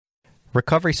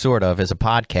Recovery Sort Of is a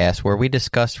podcast where we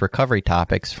discuss recovery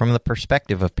topics from the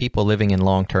perspective of people living in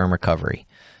long-term recovery.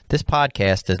 This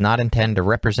podcast does not intend to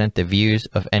represent the views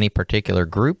of any particular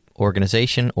group,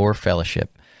 organization, or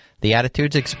fellowship. The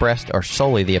attitudes expressed are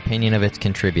solely the opinion of its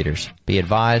contributors. Be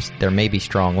advised, there may be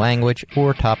strong language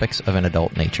or topics of an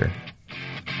adult nature.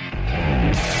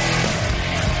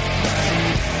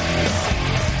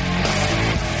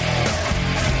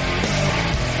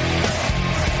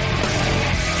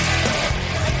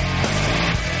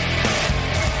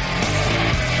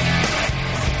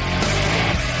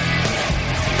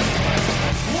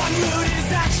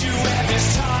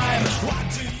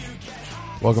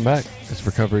 Welcome back. It's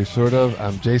Recovery Sort Of.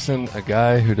 I'm Jason, a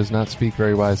guy who does not speak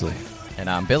very wisely. And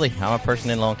I'm Billy. I'm a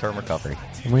person in long-term recovery.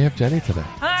 And we have Jenny today.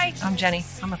 Hi, I'm Jenny.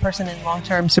 I'm a person in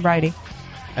long-term sobriety.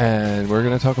 And we're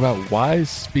going to talk about wise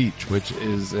speech, which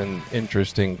is an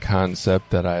interesting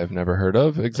concept that I have never heard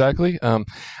of exactly. I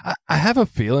have a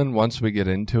feeling once we get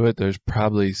into it, there's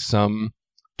probably some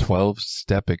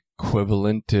 12-step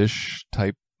equivalent-ish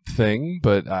type thing.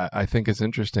 But I think it's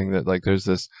interesting that there's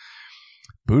this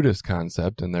Buddhist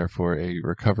concept and therefore a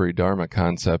recovery Dharma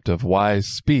concept of wise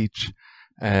speech,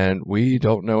 and we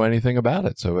don't know anything about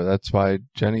it. So that's why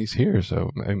Jenny's here. So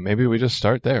maybe we just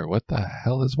start there. What the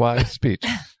hell is wise speech?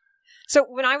 So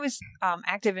when I was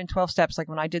active in 12 steps, like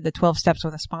when I did the 12 steps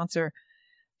with a sponsor,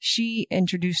 she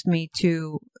introduced me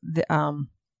to the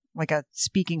a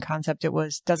speaking concept. It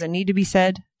was, does it need to be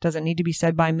said? Does it need to be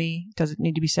said by me? Does it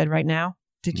need to be said right now?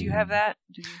 Did you have that?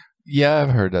 Yeah, I've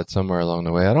heard that somewhere along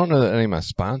the way. I don't know that any of my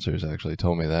sponsors actually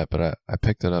told me that, but I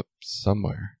picked it up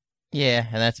somewhere. Yeah,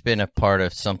 and that's been a part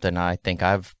of something I think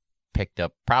I've picked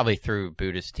up probably through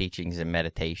Buddhist teachings and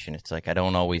meditation. It's like I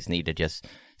don't always need to just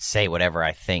say whatever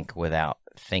I think without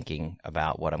thinking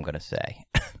about what I'm going to say.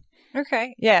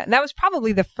 Okay. Yeah, that was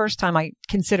probably the first time I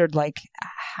considered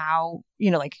how,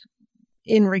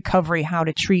 in recovery, how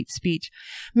to treat speech.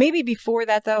 Maybe before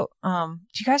that, though, do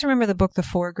you guys remember the book, The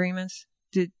Four Agreements?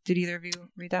 Did either of you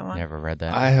read that one? Never read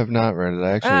that. I have not read it.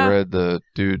 I actually read the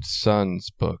dude's son's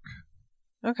book.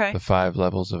 Okay. The 5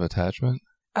 Levels of Attachment.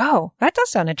 Oh, that does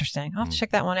sound interesting. I'll have to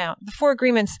check that one out. The Four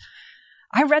Agreements.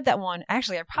 I read that one.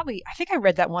 Actually, I think I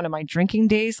read that one in my drinking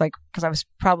days, because I was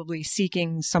probably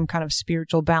seeking some kind of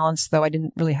spiritual balance, though I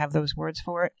didn't really have those words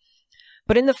for it.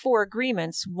 But in the Four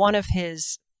Agreements, one of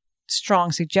his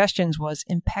strong suggestions was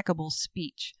impeccable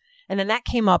speech. And then that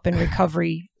came up in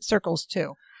recovery circles,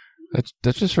 too.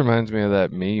 That just reminds me of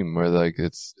that meme where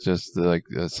it's just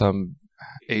some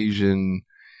Asian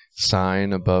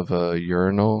sign above a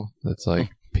urinal that's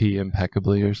pee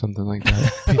impeccably or something like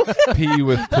that. Pee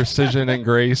with precision and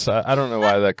grace. I don't know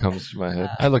why that comes to my head.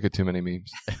 I look at too many memes.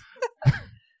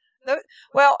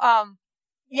 Well,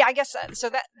 yeah, I guess so.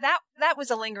 That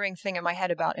was a lingering thing in my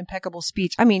head about impeccable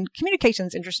speech. I mean,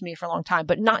 communications interested me for a long time,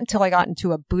 but not until I got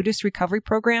into a Buddhist recovery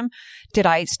program did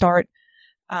I start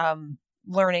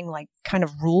learning kind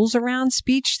of rules around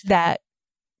speech that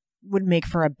would make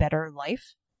for a better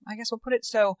life, I guess we'll put it.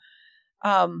 So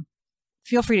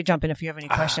feel free to jump in if you have any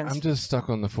questions. I'm just stuck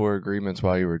on the 4 agreements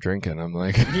while you were drinking. I'm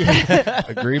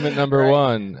agreement number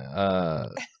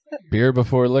 1, beer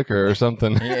before liquor or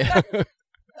something. Yeah.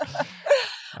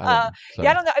 I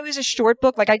don't know. It was a short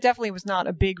book. I definitely was not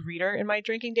a big reader in my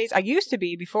drinking days. I used to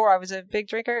be before I was a big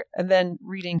drinker, and then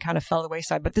reading kind of fell to the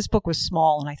wayside. But this book was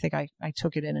small, and I think I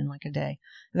took it in a day,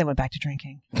 and then went back to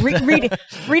drinking.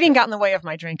 Reading got in the way of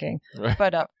my drinking. Right.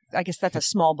 But I guess that's a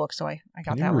small book, so I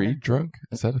got that one. Can you read drunk?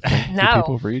 Is that a thing? No. Do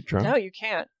people read drunk? No, you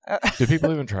can't. Do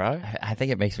people even try? I think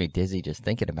it makes me dizzy just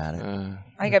thinking about it.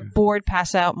 I get bored,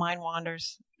 pass out, mind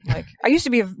wanders. I used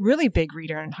to be a really big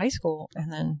reader in high school,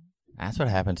 and then... That's what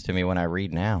happens to me when I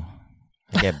read now.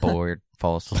 I get bored,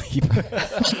 fall asleep,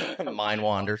 mind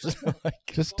wanders.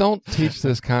 Just don't teach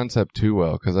this concept too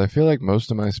well, because I feel like most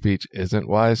of my speech isn't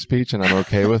wise speech, and I'm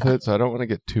okay with it, so I don't want to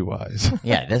get too wise.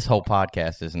 Yeah, this whole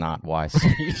podcast is not wise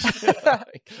speech.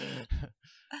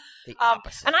 The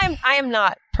opposite. And I am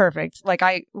not perfect. What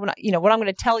I'm going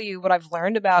to tell you, what I've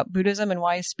learned about Buddhism and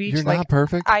wise speech. You're not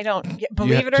perfect. I don't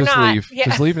believe it or not. Leave. Yeah.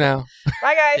 Just leave now.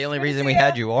 Bye, guys. The only reason we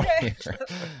had you on here.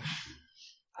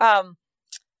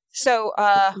 So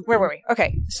where were we?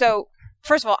 Okay. So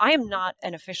first of all, I am not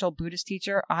an official Buddhist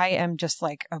teacher. I am just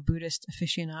a Buddhist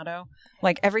aficionado.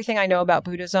 Everything I know about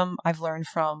Buddhism, I've learned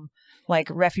from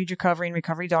Refuge Recovery and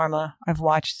Recovery Dharma. I've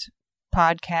watched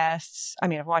podcasts.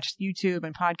 I've watched YouTube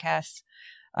and podcasts,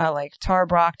 Tara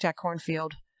Brach, Jack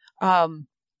Kornfield,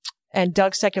 and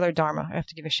Doug Secular Dharma. I have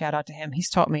to give a shout out to him. He's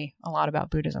taught me a lot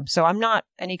about Buddhism. So I'm not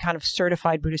any kind of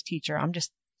certified Buddhist teacher. I'm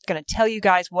just going to tell you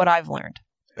guys what I've learned.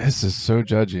 This is so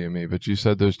judgy of me, but you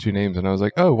said those two names, and I was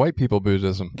like, oh, white people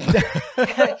Buddhism.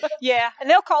 Yeah, and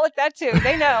they'll call it that too.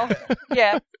 They know.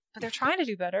 Yeah, but they're trying to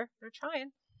do better. They're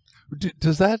trying.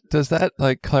 Does that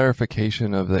like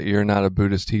clarification of that you're not a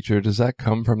Buddhist teacher, does that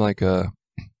come from like a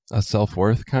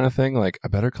self-worth kind of thing? Like, I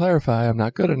better clarify I'm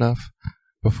not good enough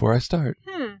before I start.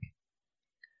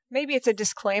 Maybe it's a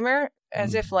disclaimer,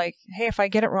 as if like, hey, if I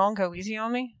get it wrong, go easy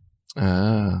on me.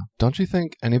 Don't you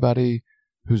think anybody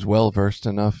who's well versed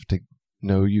enough to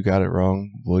know you got it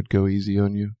wrong would go easy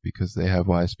on you because they have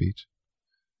wise speech?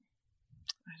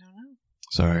 I don't know.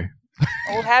 Sorry.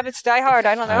 Old habits die hard.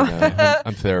 I don't know. I know.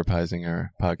 I'm therapizing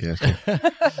our podcast here.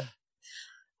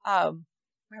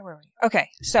 Where were we? Okay,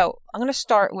 so I'm going to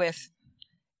start with,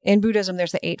 in Buddhism,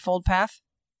 there's the Eightfold Path,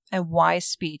 and wise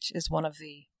speech is one of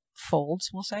the folds,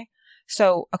 we'll say.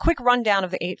 So a quick rundown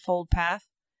of the Eightfold Path.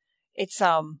 It's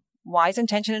wise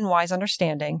intention and wise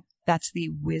understanding. That's the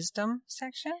wisdom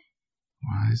section.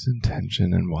 Wise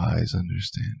intention and wise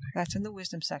understanding. That's in the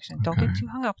wisdom section. Okay. Don't get too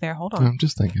hung up there. Hold on. I'm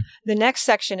just thinking. The next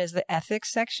section is the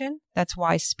ethics section. That's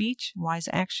wise speech, wise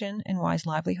action, and wise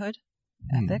livelihood.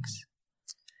 Ethics.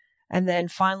 And then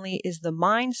finally is the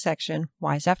mind section,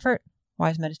 wise effort,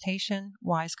 wise meditation,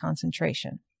 wise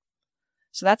concentration.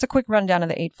 So that's a quick rundown of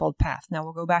the Eightfold Path. Now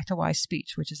we'll go back to wise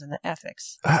speech, which is in the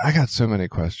ethics. I got so many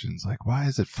questions. Like, why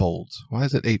is it folds? Why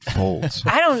is it 8 folds?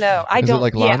 I don't know. Is it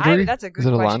like laundry? Yeah, that's a good Is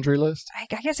it a question. laundry list? I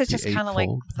guess it's The just kind of like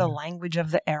eightfold? the language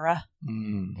of the era.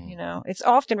 Mm, You know, it's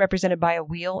often represented by a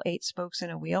wheel, 8 spokes in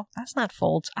a wheel. That's not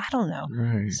folds. I don't know.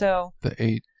 right. So The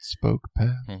 8 spoke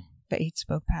path. the 8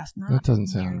 spoke path, not That doesn't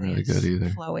sound nearly really good as either.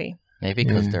 flowy. Maybe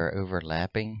because Yeah. they're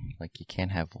overlapping. Like you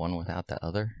can't have one without the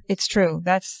other. It's true.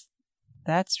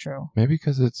 That's true. Maybe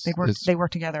because it's They work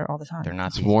together all the time. They're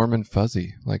not. it's warm and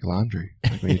fuzzy like laundry.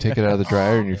 Like when you take it out of the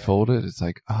dryer and you fold it, it's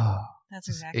like, That's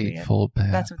this exactly it. eightfold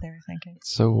path. That's what they were thinking.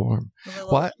 It's so warm. A little,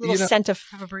 What? little You know- scent of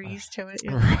Febreze to it.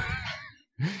 Yeah.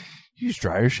 Use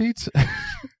dryer sheets.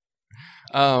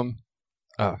 I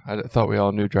thought we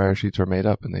all knew dryer sheets were made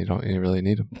up and you really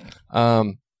need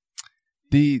them.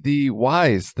 The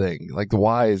wise thing, like the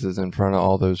wise is in front of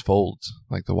all those folds,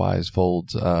 like the wise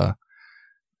folds.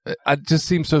 It just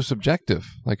seems so subjective.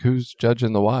 Like who's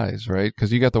judging the wise, right?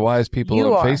 Because you got the wise people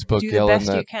You on are. Facebook Do the yelling best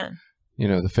you that, can. you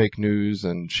know, the fake news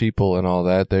and sheeple and all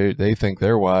that. They think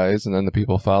they're wise, and then the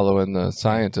people following the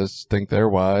scientists think they're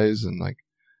wise, and like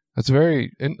that's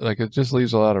it just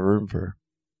leaves a lot of room for.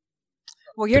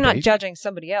 Well, you're not debate. judging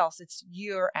somebody else. It's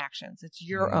your actions. It's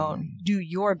your own. Do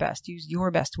your best. Use your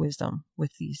best wisdom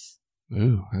with these.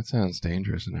 Ooh, that sounds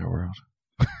dangerous in our world.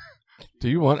 Do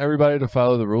you want everybody to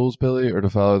follow the rules, Billy, or to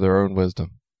follow their own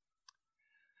wisdom?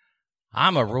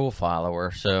 I'm a rule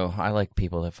follower, so I like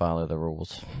people that follow the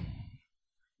rules.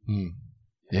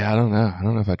 Yeah, I don't know. I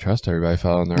don't know if I trust everybody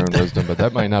following their own wisdom, but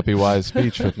that might not be wise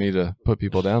speech with me to put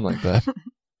people down like that.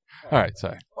 All right,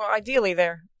 sorry. Well, ideally,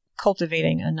 they're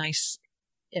cultivating a nice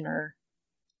inner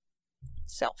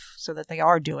self so that they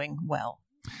are doing well.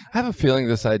 I have a feeling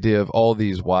this idea of all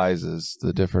these wises,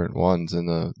 the different ones in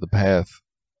the path,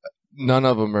 none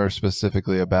of them are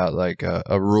specifically about like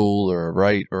a rule or a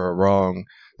right or a wrong.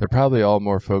 They're probably all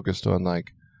more focused on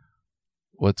like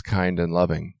what's kind and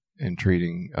loving and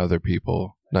treating other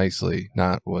people nicely,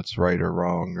 not what's right or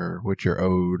wrong or what you're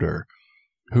owed or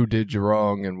who did you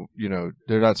wrong. And, you know,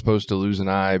 they're not supposed to lose an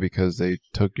eye because they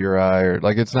took your eye or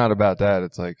like, it's not about that.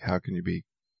 It's like, how can you be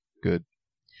good?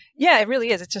 Yeah, it really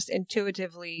is. It's just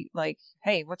intuitively like,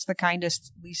 hey, what's the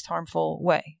kindest, least harmful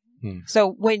way?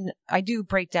 So when I do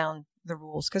break down the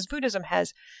rules, because Buddhism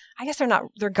has, I guess they're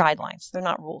guidelines. They're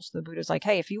not rules. The Buddha's like,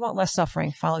 hey, if you want less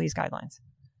suffering, follow these guidelines.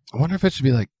 I wonder if it should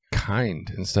be like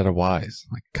kind instead of wise,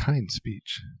 like kind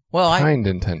speech, Well, kind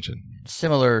intention.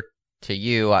 similar to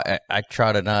you, I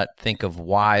try to not think of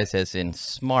wise as in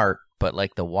smart, but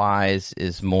like the wise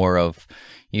is more of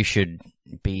you should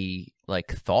be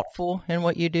like thoughtful in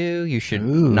what you do. You should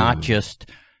not just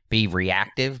be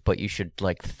reactive, but you should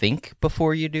like think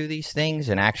before you do these things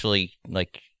and actually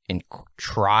like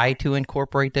try to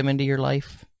incorporate them into your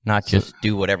life, not just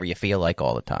do whatever you feel like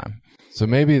all the time. So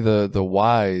maybe the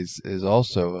wise is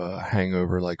also a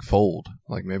hangover like fold.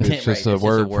 Like maybe it's just Right, a it's just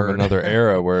word a from word. another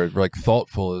era where like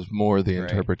thoughtful is more the Right.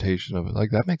 interpretation of it. Like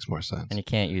that makes more sense. And you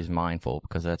can't use mindful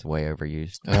because that's way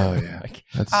overused. Oh yeah. Like,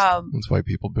 That's white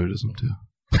people Buddhism too.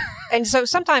 And so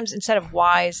sometimes instead of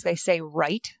wise, they say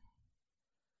right.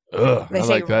 Ugh, They I say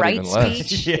like that right even less.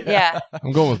 speech. Yeah. Yeah.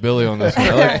 I'm going with Billy on this one.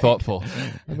 I like thoughtful.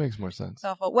 That makes more sense.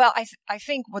 Thoughtful. Well, I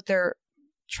think what they're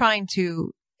trying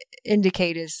to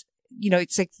indicate is, you know,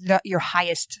 it's like your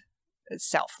highest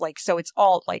self. Like, so it's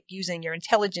all like using your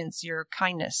intelligence, your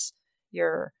kindness,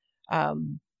 your,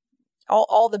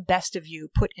 all the best of you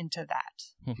put into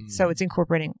that. So it's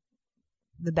incorporating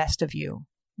the best of you,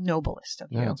 noblest of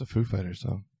you. Yeah, it's a Foo Fighters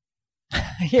song.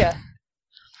 Yeah.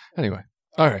 Anyway,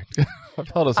 all right. I've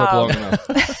held us up long enough.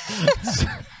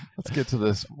 Let's get to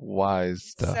this wise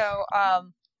stuff. So,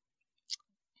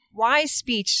 wise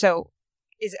speech. So,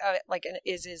 is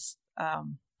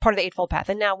part of the Eightfold Path.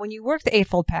 And now, when you work the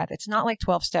Eightfold Path, it's not like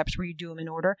 12 steps where you do them in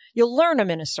order. You'll learn them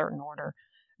in a certain order,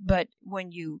 but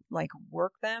when you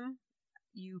work them,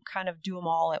 you kind of do them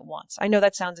all at once. I know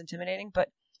that sounds intimidating, but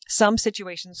some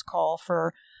situations call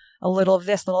for a little of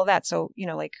this, little of that. So,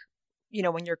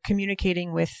 when you're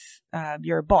communicating with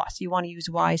your boss, you want to use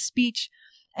wise speech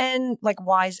and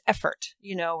wise effort,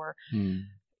 or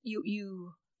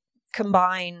you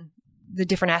combine the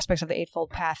different aspects of the Eightfold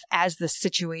Path as the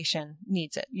situation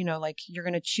needs it. You're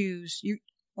going to choose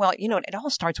it all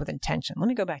starts with intention. Let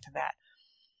me go back to that.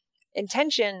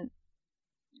 Intention,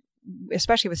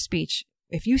 especially with speech,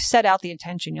 if you set out the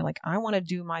intention, you're like, I want to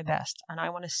do my best and I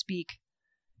want to speak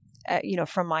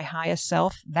from my highest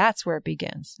self, that's where it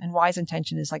begins. And wise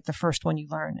intention is the first one you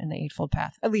learn in the Eightfold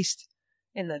Path, at least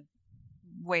in the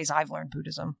ways I've learned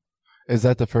Buddhism. Is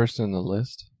that the first in the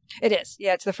list? It is.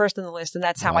 Yeah, it's the first in the list. And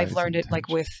that's how I've learned it,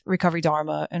 with Recovery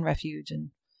Dharma and Refuge.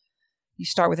 And you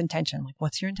start with intention.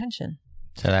 What's your intention?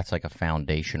 So that's a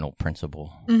foundational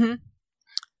principle. Mm-hmm.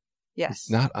 Yes.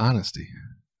 Not honesty.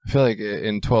 I feel like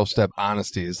in 12-step,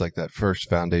 honesty is that first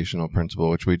foundational principle,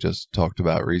 which we just talked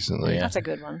about recently. Yeah. That's a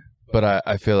good one. But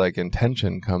I feel like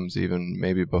intention comes even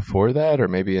maybe before that, or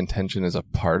maybe intention is a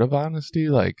part of honesty,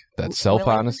 that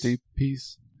self-honesty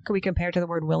piece. Could we compare to the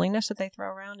word willingness that they throw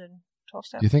around in 12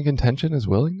 steps? Do you think intention is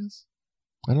willingness?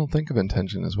 I don't think of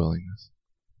intention as willingness.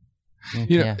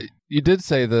 You did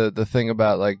say the thing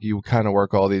about you kind of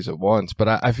work all these at once, but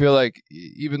I feel like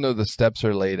even though the steps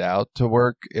are laid out to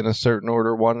work in a certain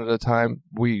order one at a time,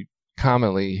 we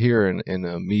commonly hear in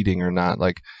a meeting or not,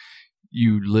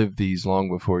 you live these long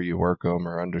before you work them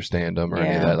or understand them or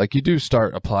any of that. You do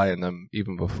start applying them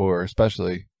even before,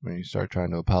 especially when you start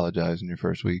trying to apologize in your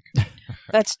first week.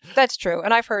 That's true.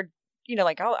 And I've heard,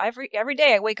 every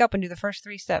day I wake up and do the first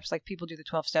 3 steps. People do the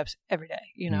 12 steps every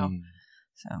day,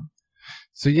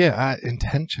 So yeah,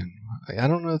 intention. I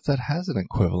don't know if that has an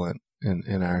equivalent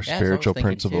in our spiritual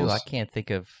principles. Too. I can't think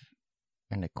of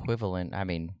an equivalent. I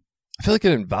mean, I feel like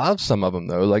it involves some of them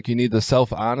though. You need the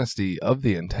self-honesty of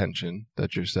the intention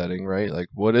that you're setting, right?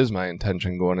 What is my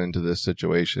intention going into this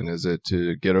situation? Is it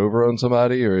to get over on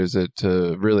somebody, or is it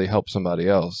to really help somebody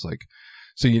else?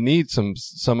 So you need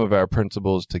some of our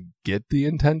principles to get the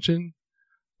intention,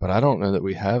 but I don't know that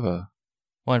we have a.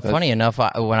 Well, and funny enough,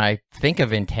 when I think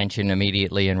of intention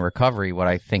immediately in recovery, what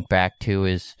I think back to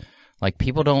is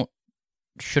people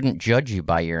shouldn't judge you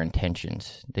by your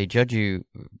intentions. They judge you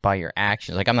by your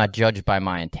actions. I'm not judged by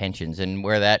my intentions. And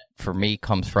where that for me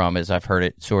comes from is I've heard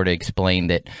it sort of explained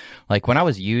that when I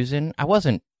was using, it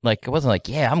wasn't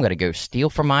yeah, I'm going to go steal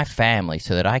from my family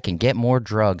so that I can get more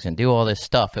drugs and do all this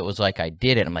stuff. It was I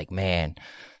did it. I'm man,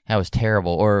 that was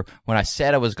terrible. Or when I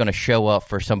said I was going to show up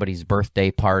for somebody's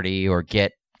birthday party or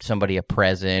get somebody a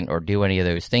present or do any of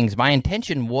those things, my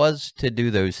intention was to do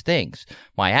those things.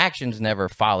 My actions never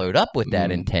followed up with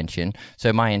that intention.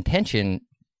 So my intention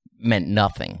meant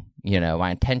nothing.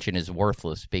 My intention is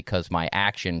worthless because my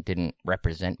action didn't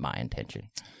represent my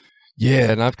intention.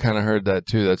 Yeah, and I've kind of heard that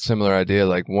too, that similar idea.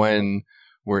 When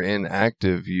we're in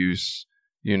active use,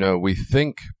 we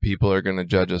think people are going to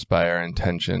judge us by our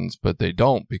intentions, but they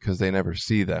don't because they never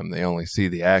see them. They only see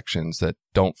the actions that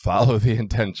don't follow the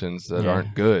intentions that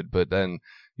aren't good. But then,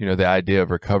 the idea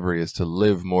of recovery is to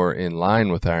live more in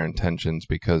line with our intentions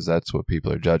because that's what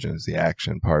people are judging is the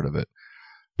action part of it.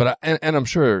 But and I'm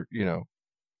sure,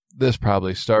 this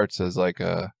probably starts as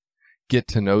a get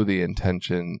to know the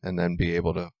intention and then be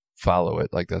able to follow it.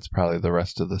 That's probably the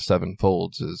rest of the 7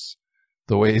 folds is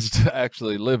the ways to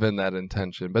actually live in that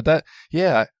intention. But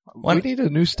we need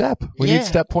a new step. We need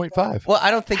step 0.5. Well,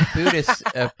 I don't think Buddhists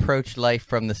approach life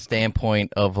from the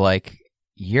standpoint of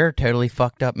you're a totally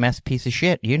fucked up mess piece of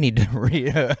shit. You need to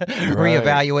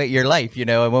reevaluate your life,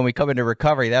 and when we come into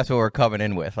recovery, that's what we're coming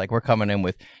in with. We're coming in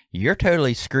with, you're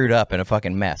totally screwed up in a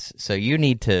fucking mess. So you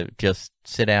need to just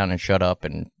sit down and shut up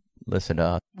and listen to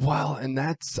us. Well, and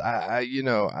that's, I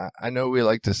know we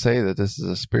like to say that this is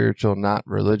a spiritual, not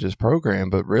religious program,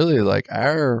 but really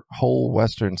our whole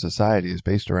Western society is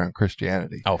based around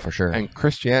Christianity. Oh, for sure. And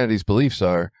Christianity's beliefs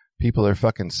are people are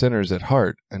fucking sinners at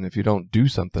heart. And if you don't do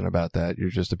something about that, you're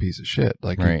just a piece of shit.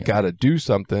 You got to do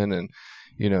something and,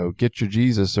 get your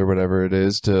Jesus or whatever it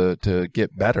is to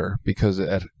get better because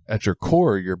at your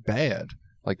core, you're bad.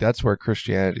 Like, that's where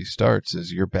Christianity starts,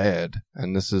 is you're bad,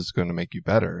 and this is going to make you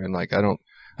better. And like,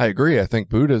 I agree. I think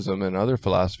Buddhism and other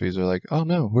philosophies are like, oh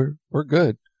no, we're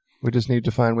good. We just need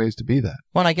to find ways to be that.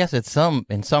 Well, I guess in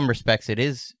some respects, it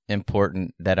is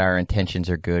important that our intentions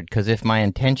are good. Because if my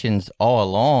intentions all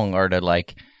along are to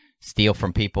like steal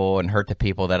from people and hurt the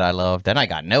people that I love, then I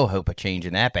got no hope of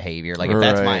changing that behavior. Like if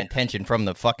that's my intention from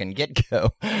the fucking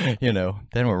get-go,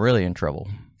 then we're really in trouble.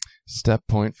 Step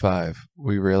point 5,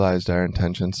 we realized our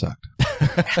intention sucked.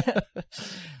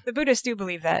 The Buddhists do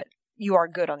believe that you are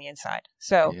good on the inside.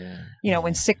 So,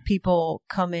 when sick people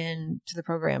come in to the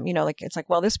program, it's like,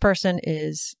 well, this person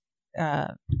is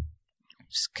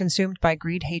consumed by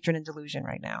greed, hatred, and delusion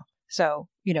right now. So,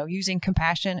 using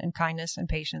compassion and kindness and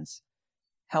patience,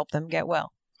 help them get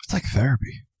well. It's like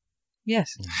therapy.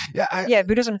 Yes. Yeah.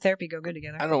 Buddhism and therapy go good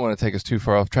together. I don't want to take us too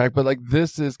far off track, but like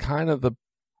this is kind of the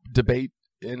debate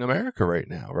in America right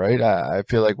now, right? I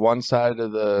feel like one side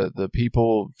of the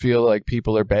people feel like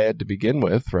people are bad to begin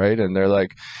with, right? And they're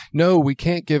like, no, we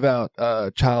can't give out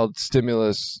child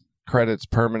stimulus credits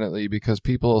permanently because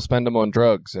people will spend them on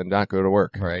drugs and not go to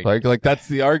work. Right. Like that's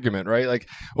the argument, right? Like,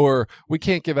 or we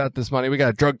can't give out this money. We got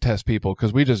to drug test people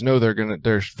because we just know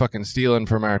they're fucking stealing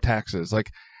from our taxes.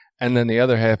 Like, and then the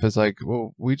other half is like,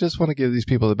 well, we just want to give these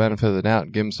people the benefit of the doubt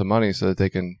and give them some money so that they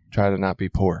can try to not be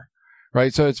poor.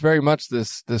 Right. So it's very much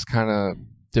this kind of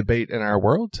debate in our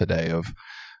world today of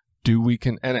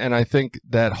and I think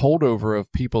that holdover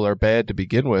of people are bad to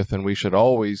begin with, and we should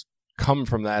always come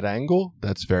from that angle.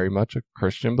 That's very much a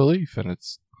Christian belief. And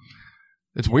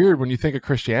it's weird when you think of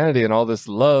Christianity and all this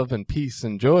love and peace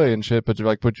and joy and shit, but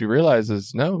what you realize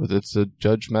is no, it's a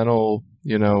judgmental,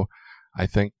 I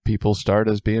think people start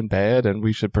as being bad and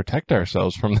we should protect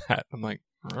ourselves from that. I'm like,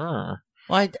 Well,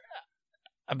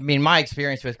 I mean, my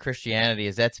experience with Christianity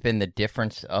is that's been the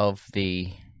difference of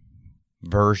the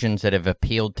versions that have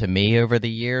appealed to me over the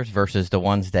years versus the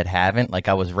ones that haven't. Like,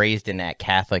 I was raised in that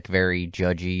Catholic, very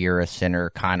judgy, you're a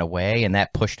sinner kind of way, and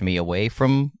that pushed me away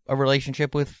from a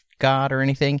relationship with God or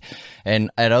anything.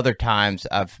 And at other times,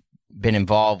 I've been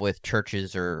involved with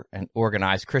churches and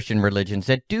organized Christian religions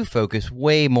that do focus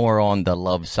way more on the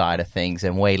love side of things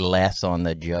and way less on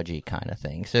the judgy kind of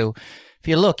thing. So if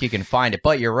you look, you can find it.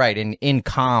 But you're right. In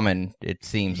common, it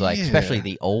seems like, especially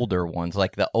the older ones,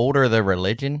 like the older the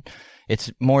religion,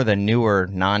 it's more the newer,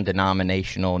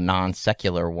 non-denominational,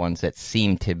 non-secular ones that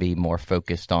seem to be more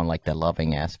focused on like the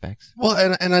loving aspects. Well,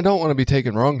 and I don't want to be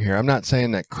taken wrong here. I'm not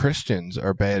saying that Christians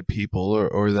are bad people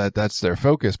or that that's their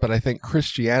focus, but I think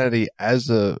Christianity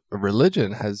as a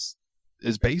religion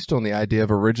is based on the idea of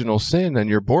original sin,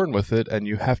 and you're born with it, and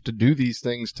you have to do these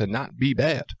things to not be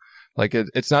bad. Like,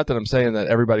 it's not that I'm saying that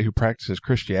everybody who practices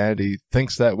Christianity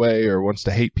thinks that way or wants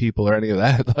to hate people or any of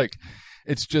that. Like,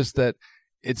 it's just that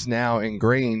it's now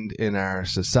ingrained in our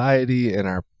society, in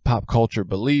our pop culture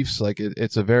beliefs. Like,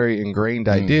 it's a very ingrained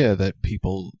idea that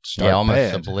people start almost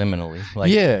bad. Subliminally.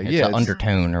 Like, it's an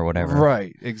undertone or whatever.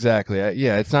 Right, exactly.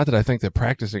 It's not that I think that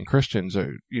practicing Christians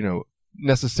are,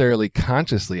 necessarily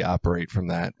consciously operate from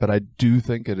that, but I do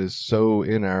think it is so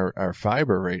in our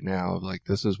fiber right now. Like,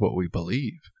 this is what we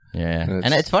believe. Yeah.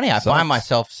 And it's funny. I find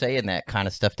myself saying that kind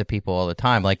of stuff to people all the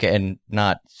time, like, and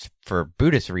not for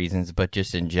Buddhist reasons, but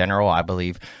just in general. I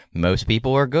believe most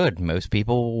people are good. Most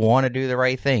people want to do the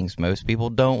right things. Most people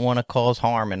don't want to cause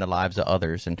harm in the lives of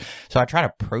others. And so I try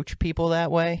to approach people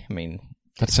that way. I mean,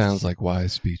 that sounds like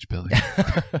wise speech, Billy.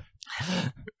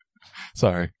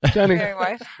 Sorry. Jenny. Very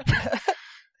wise.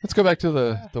 Let's go back to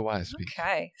the wise speech.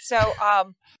 Okay. So,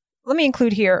 let me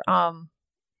include here,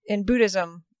 in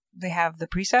Buddhism, they have the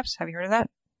precepts. Have you heard of that?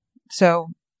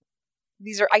 So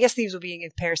these will be in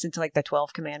comparison to like the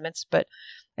 12 commandments, but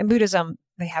in Buddhism,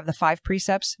 they have the 5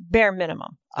 precepts, bare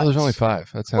minimum. Oh, there's only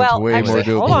 5. That sounds way more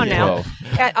doable hold on than 12.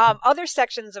 And, other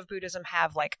sections of Buddhism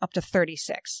have like up to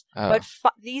 36, but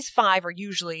these 5 are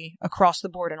usually across the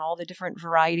board in all the different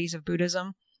varieties of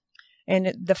Buddhism.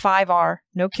 And the 5 are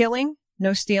no killing,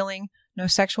 no stealing, no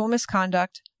sexual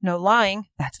misconduct, no lying.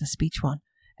 That's the speech one.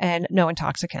 And no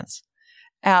intoxicants.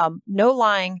 No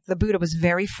lying. The Buddha was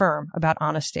very firm about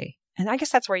honesty. And I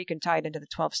guess that's where you can tie it into the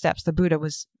 12 steps. The Buddha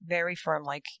was very firm,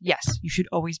 like, yes, you should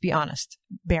always be honest,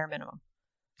 bare minimum.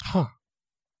 Huh.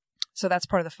 So that's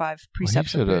part of the 5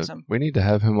 precepts of Buddhism. We need to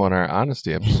have him on our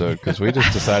honesty episode because we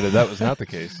just decided that was not the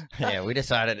case. Yeah, we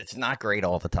decided it's not great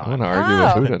all the time. I want to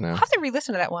argue with Buddha now. I'll have to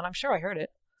re-listen to that one. I'm sure I heard it.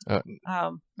 We'll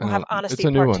have honesty it's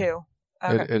a new part one. 2.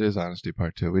 Okay. It is honesty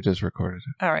part 2. We just recorded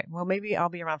it. All right. Well, maybe I'll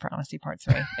be around for honesty part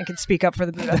 3 and can speak up for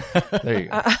the Buddha. There you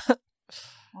go.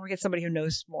 Or we get somebody who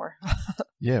knows more.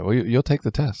 Yeah, well, you'll take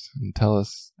the test and tell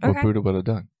us what Buddha would have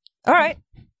done. All right.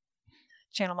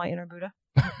 Channel my inner Buddha.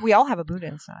 We all have a Buddha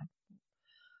inside.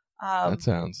 That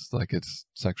sounds like it's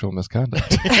sexual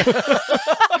misconduct.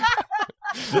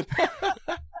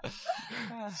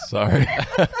 Sorry.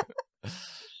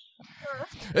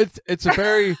 It's a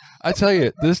very, I tell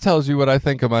you, this tells you what I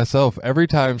think of myself. Every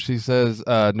time she says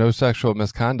no sexual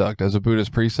misconduct as a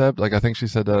Buddhist precept, like I think she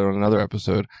said that on another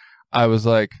episode, I was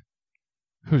like,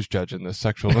 who's judging this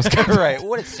sexual misconduct? Right.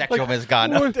 What is sexual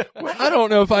misconduct? I don't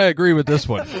know if I agree with this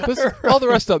one. All the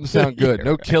rest of them sound good.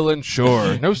 No killing,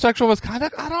 sure. No sexual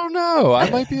misconduct. I don't know. I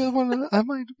might be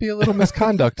a little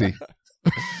misconducty.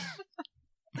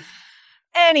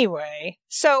 Anyway,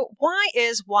 so why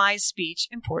is wise speech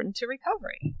important to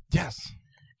recovery? Yes.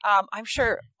 I'm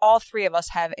sure all three of us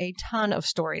have a ton of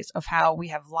stories of how we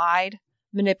have lied,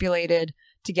 manipulated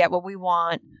to get what we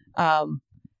want.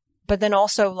 But then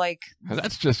also like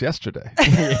that's just yesterday.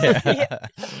 Yeah.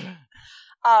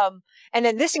 And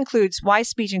then this includes wise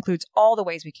speech includes all the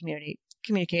ways we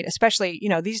communicate, especially,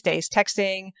 these days,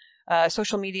 texting,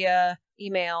 social media,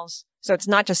 emails. So it's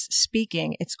not just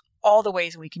speaking, it's all the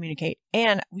ways we communicate.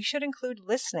 And we should include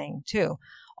listening too.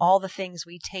 All the things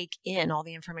we take in, all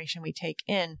the information we take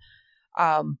in.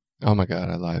 Oh my God,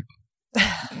 I lied.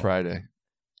 Friday.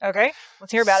 Okay,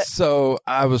 let's hear about it. So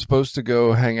I was supposed to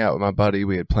go hang out with my buddy.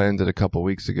 We had planned it a couple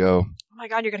weeks ago. Oh my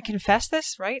God, you're going to confess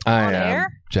this, right? I On am.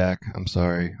 air? Jack, I'm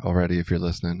sorry already if you're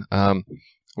listening. We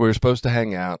were supposed to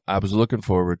hang out. I was looking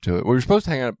forward to it. We were supposed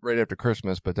to hang out right after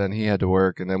Christmas, but then he had to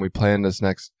work, and then we planned this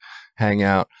next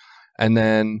hangout. And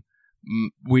then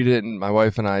my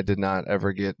wife and I did not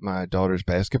ever get my daughter's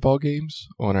basketball games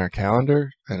on our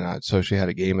calendar. And so she had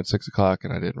a game at 6:00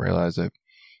 and I didn't realize it.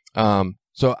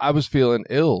 So I was feeling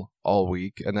ill all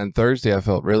week. And then Thursday I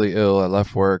felt really ill. I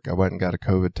left work. I went and got a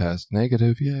COVID test.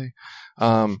 Negative. Yay.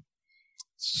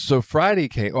 So Friday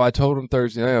came. Well, I told him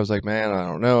Thursday night, I was like, man, I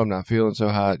don't know. I'm not feeling so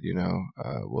hot.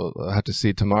 We'll have to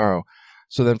see tomorrow.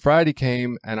 So then Friday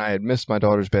came and I had missed my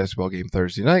daughter's basketball game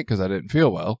Thursday night because I didn't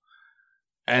feel well.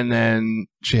 And then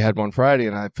she had one Friday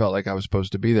and I felt like I was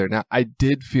supposed to be there. Now, I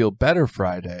did feel better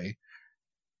Friday.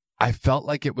 I felt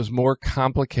like it was more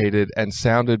complicated and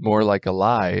sounded more like a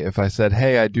lie if I said,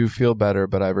 hey, I do feel better,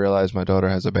 but I realized my daughter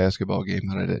has a basketball game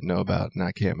that I didn't know about and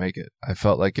I can't make it. I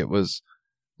felt like it was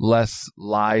less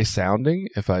lie sounding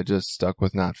if I just stuck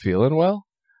with not feeling well.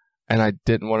 And I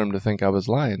didn't want him to think I was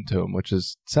lying to him, which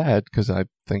is sad because I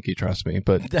think he trusts me.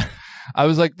 But I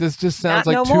was like, this just sounds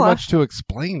like too much to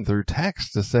explain through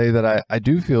text to say that I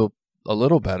do feel a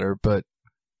little better. But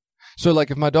so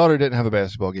like if my daughter didn't have a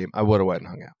basketball game, I would have went and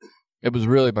hung out. It was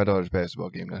really my daughter's basketball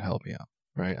game that helped me out.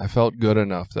 Right. I felt good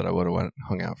enough that I would have went and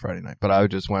hung out Friday night. But I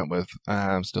just went with,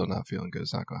 I'm still not feeling good.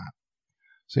 It's not going to happen.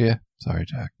 So yeah, sorry,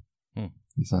 Jack.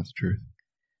 It's not the truth.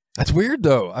 That's weird,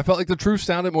 though. I felt like the truth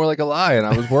sounded more like a lie, and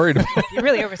I was worried about it. You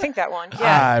really overthink that one.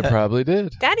 Yeah. I probably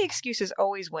did. Daddy excuses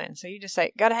always win. So you just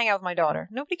say, got to hang out with my daughter.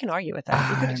 Nobody can argue with that.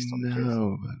 You could have just told the truth.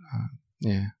 No, but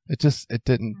yeah. It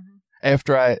didn't. Mm-hmm.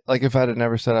 After if I'd have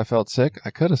never said I felt sick, I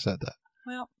could have said that.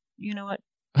 Well, you know what?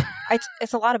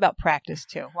 It's a lot about practice,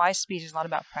 too. Wise speech is a lot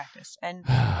about practice and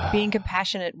being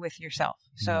compassionate with yourself.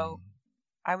 So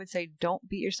I would say don't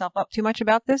beat yourself up too much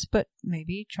about this, but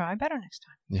maybe try better next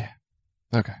time. Yeah.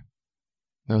 Okay.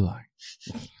 No lying.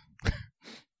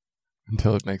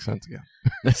 Until it makes sense again.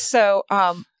 So,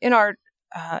 in our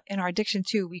addiction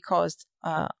too, we caused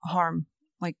harm.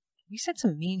 Like we said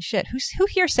some mean shit. Who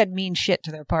here said mean shit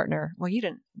to their partner? Well, you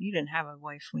didn't have a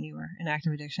wife when you were in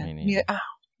active addiction. Oh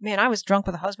man, I was drunk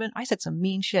with a husband. I said some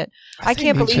mean shit. I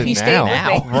can't believe he stayed with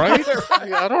me. Right?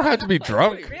 I don't have to be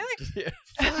drunk. Really? Yeah.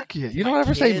 Fuck you. You don't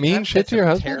ever say mean shit to your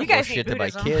husband? You guys shit hate to my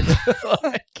Buddhism.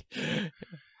 kids.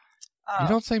 You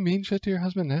don't say mean shit to your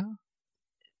husband now?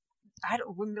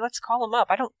 Let's call him up.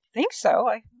 I don't think so.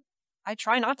 I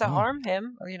try not to harm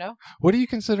him, What do you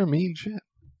consider mean shit?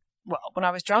 Well, when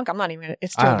I was drunk, I'm not even.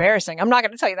 It's too embarrassing. I'm not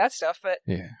going to tell you that stuff. But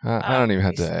yeah, I don't even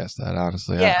have to ask that.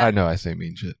 Honestly, yeah. I know I say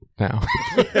mean shit now.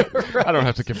 I don't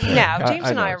have to compare. Now, James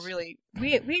and I are really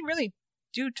we really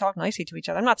do talk nicely to each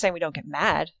other. I'm not saying we don't get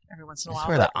mad every once in a while. That's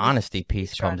where the honesty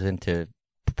piece comes into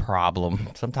problem.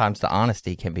 Sometimes the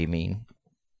honesty can be mean.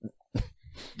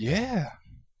 Yeah.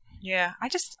 Yeah. I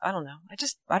don't know.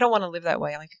 I don't want to live that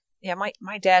way. Like, yeah,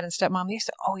 my dad and stepmom, they used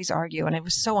to always argue, and it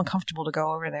was so uncomfortable to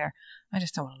go over there. I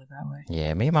just don't want to live that way.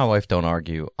 Yeah, me and my wife don't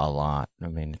argue a lot. I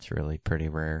mean, it's really pretty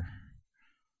rare.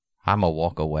 I'm a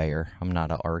walk-awayer. I'm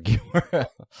not an arguer.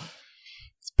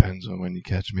 Depends on when you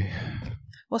catch me.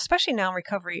 Well, especially now in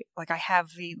recovery, like I have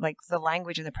the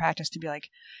language and the practice to be like,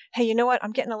 hey, you know what?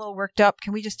 I'm getting a little worked up.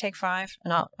 Can we just take 5?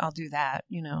 And I'll do that,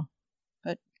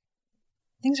 But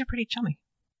things are pretty chummy.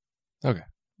 Okay.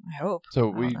 I hope. So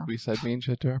I don't know. we said mean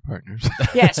shit to our partners.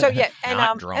 Yeah. So yeah, and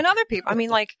Not drunk. and other people. I mean,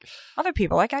 like other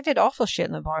people. Like I did awful shit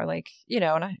in the bar. Like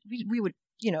and we would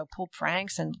pull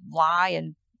pranks and lie,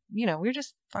 and we were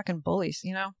just fucking bullies.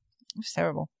 It was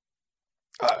terrible.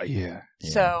 Yeah.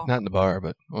 So Not in the bar,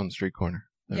 but on the street corner.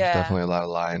 There's definitely a lot of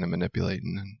lying and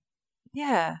manipulating. And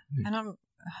yeah, and I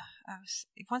was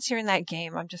once you're in that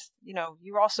game, I'm just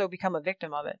you also become a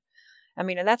victim of it. I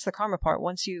mean, and that's the karma part.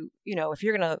 Once if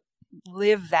you're gonna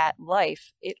live that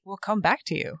life, it will come back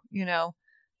to you.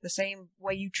 The same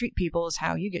way you treat people is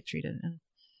how you get treated. And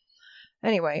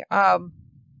anyway,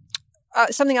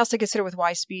 something else to consider with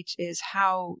wise speech is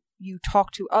how you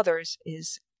talk to others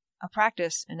is a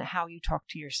practice in how you talk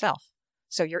to yourself.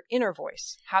 So your inner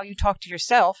voice, how you talk to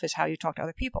yourself is how you talk to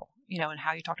other people, and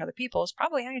how you talk to other people is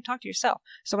probably how you talk to yourself.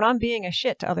 So when I'm being a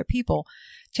shit to other people,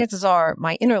 chances are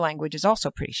my inner language is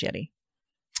also pretty shitty.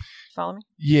 Follow me?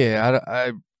 yeah,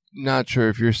 I'm not sure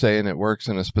if you're saying it works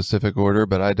in a specific order,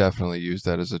 but I definitely use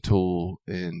that as a tool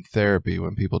in therapy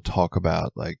when people talk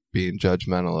about like being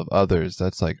judgmental of others.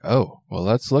 That's like, oh, well,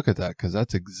 let's look at that because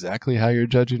that's exactly how you're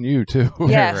judging you too.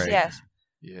 Yes, Right. yes.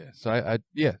 Yeah. So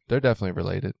yeah, they're definitely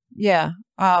related. Yeah.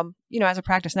 As a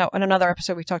practice. Now, in another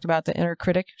episode, we talked about the inner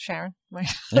critic, Sharon, my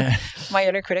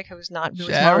inner critic who was mom.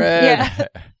 Sharon. Yeah.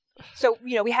 So,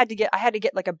 I had to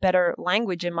get like a better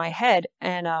language in my head.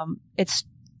 And, it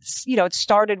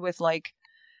started with like,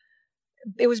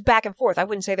 it was back and forth. I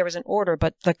wouldn't say there was an order,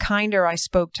 but the kinder I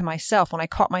spoke to myself, when I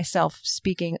caught myself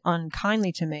speaking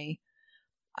unkindly to me,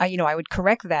 I would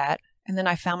correct that. And then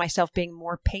I found myself being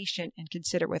more patient and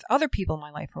considerate with other people in my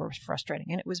life who were frustrating.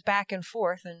 And it was back and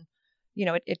forth, and,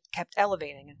 it kept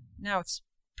elevating. And now it's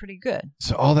pretty good.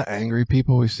 So all the angry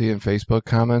people we see in Facebook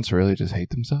comments really just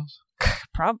hate themselves?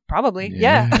 Probably.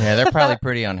 Yeah. Yeah, they're probably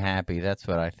pretty unhappy. That's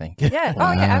what I think. Yeah. Wow.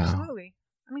 Oh, yeah, absolutely.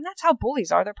 I mean, that's how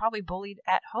bullies are. They're probably bullied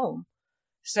at home.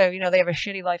 So, they have a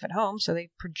shitty life at home, so they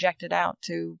project it out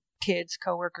to kids,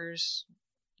 coworkers,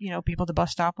 people at the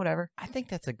bus stop, whatever. I think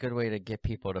that's a good way to get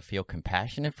people to feel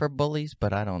compassionate for bullies,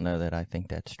 but I don't know that I think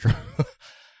that's true.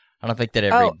 I don't think that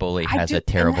every bully I has do, a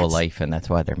terrible and life, and that's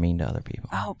why they're mean to other people.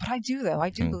 Oh, but I do, though. I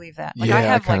do believe that. Like, Yeah, I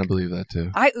have, kind of believe that too.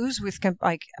 I ooze with,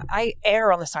 I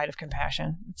err on the side of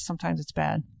compassion. Sometimes it's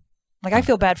bad. Like, I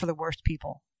feel bad for the worst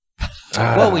people.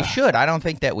 Well, we should. I don't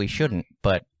think that we shouldn't,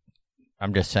 but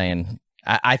I'm just saying,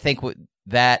 I think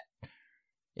that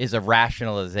is a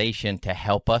rationalization to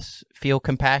help us feel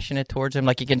compassionate towards them.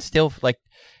 Like, you can still, like,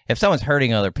 if someone's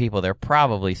hurting other people, they're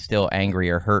probably still angry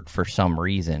or hurt for some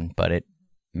reason, but it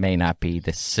may not be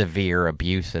the severe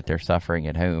abuse that they're suffering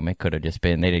at home. It could have just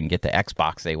been they didn't get the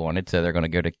Xbox they wanted, so they're going to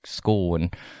go to school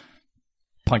and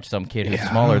punch some kid who's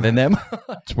smaller than them.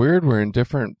 It's weird. We're in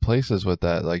different places with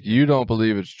that. Like, you don't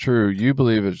believe it's true. You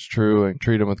believe it's true and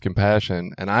treat them with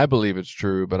compassion. And I believe it's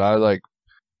true, but I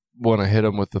want to hit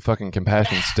them with the fucking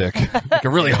compassion stick, like a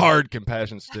really hard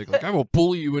compassion stick. Like, I will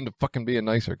bully you into fucking being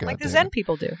nicer. Like the Zen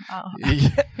people do.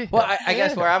 Well, I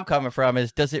guess where I'm coming from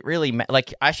is, does it really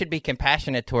like, I should be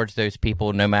compassionate towards those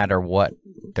people no matter what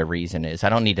the reason is. I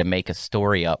don't need to make a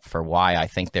story up for why I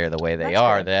think they're the way they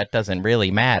are. Good. That doesn't really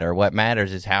matter. What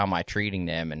matters is how am I treating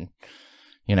them, and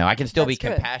I can still be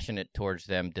compassionate towards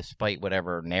them despite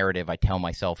whatever narrative I tell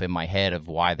myself in my head of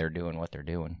why they're doing what they're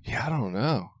doing. Yeah, I don't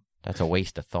know. That's a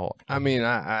waste of thought. I mean,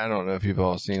 I don't know if you've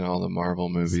all seen all the Marvel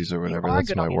movies or whatever. That's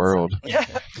good my on the world.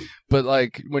 But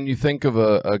like, when you think of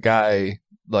a guy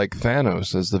like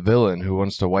Thanos as the villain who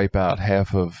wants to wipe out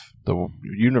half of the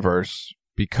universe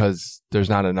because there's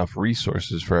not enough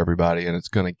resources for everybody and it's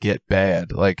going to get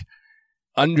bad. Like,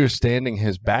 understanding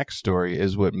his backstory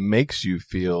is what makes you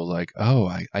feel like,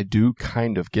 oh, I do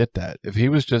kind of get that. If he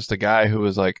was just a guy who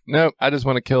was like, no, I just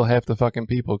want to kill half the fucking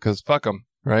people because fuck them,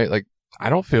 right? Like, I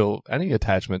don't feel any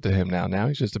attachment to him now. Now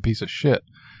he's just a piece of shit.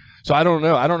 So I don't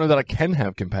know. I don't know that I can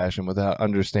have compassion without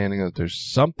understanding that there's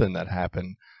something that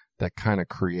happened that kind of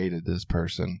created this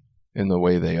person in the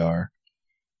way they are.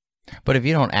 But if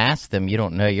you don't ask them, you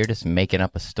don't know. You're just making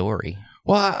up a story.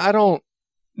 Well, I don't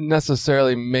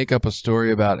necessarily make up a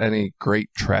story about any great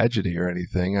tragedy or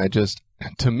anything. I just,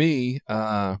 to me,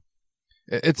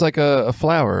 it's like a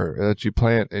flower that you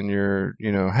plant in your,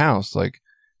 house. Like,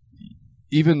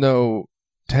 even though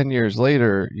 10 years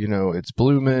later, it's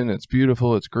blooming, it's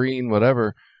beautiful, it's green,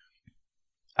 whatever,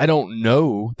 I don't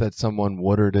know that someone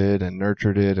watered it and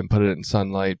nurtured it and put it in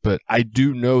sunlight, but I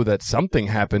do know that something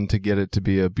happened to get it to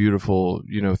be a beautiful,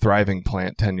 thriving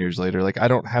plant 10 years later. Like, I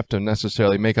don't have to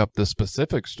necessarily make up the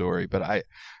specific story, but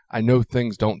I know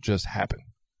things don't just happen,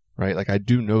 right? Like, I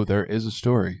do know there is a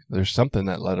story. There's something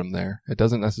that led them there. It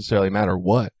doesn't necessarily matter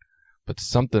what, but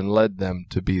something led them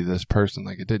to be this person.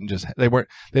 Like, it didn't just, they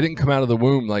didn't come out of the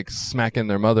womb like smacking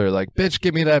their mother like, bitch,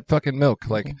 give me that fucking milk.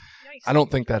 Like, Yikes. I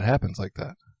don't think that happens like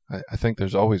that. I think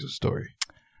there's always a story.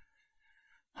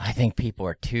 I think people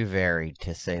are too varied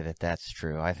to say that that's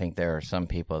true. I think there are some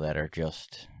people that are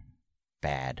just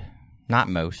bad. Not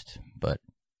most, but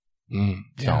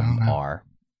some are.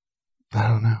 I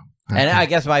don't know. And I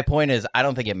guess my point is, I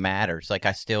don't think it matters. Like,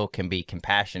 I still can be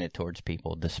compassionate towards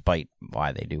people despite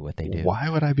why they do what they do. Why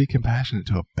would I be compassionate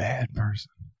to a bad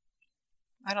person?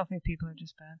 I don't think people are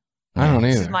just bad. I don't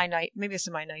This either. is my maybe this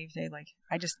is my naivete. Like,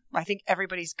 I think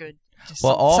everybody's good. Just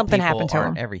Well, all something people happened to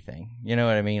aren't them. everything. You know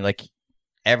what I mean? Like,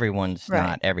 everyone's Right.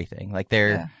 not everything. Like,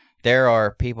 Yeah. there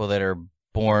are people that are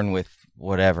born with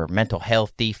whatever mental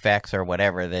health defects or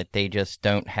whatever, that they just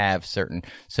don't have certain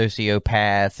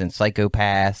sociopaths and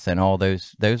psychopaths and all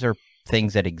those are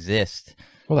things that exist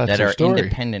Well, that's that their are story.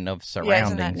 independent of Yeah, surroundings.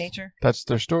 isn't that nature? That's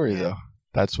their story, though.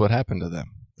 That's what happened to them.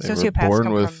 They were Sociopaths born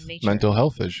come with from nature. mental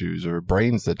health issues or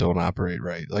brains that don't operate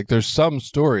right. Like, there's some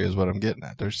story is what I'm getting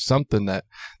at. There's something that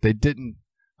they didn't.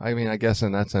 I mean, I guess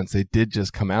in that sense, they did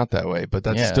just come out that way, but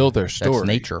that's Yeah, still their that's story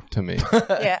nature to me.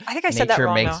 Yeah, I think I said that Nature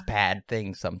wrong. makes though. bad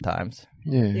things sometimes.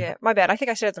 Yeah, my bad. I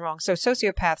think I said it wrong. So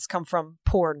sociopaths come from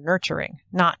poor nurturing,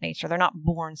 not nature. They're not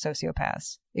born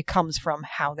sociopaths. It comes from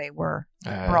how they were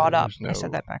brought up. I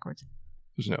said that backwards.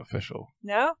 There's no official.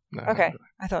 No? No, Okay.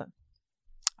 I thought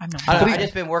I'm not. I don't know, But I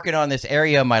just been working on this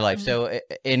area of my life, so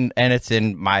and it's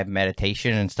in my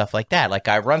meditation and stuff like that. Like,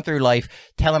 I run through life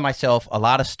telling myself a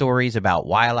lot of stories about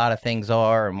why a lot of things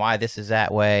are and why this is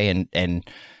that way, and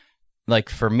like,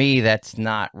 for me, that's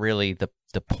not really the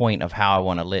point of how I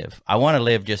want to live. I want to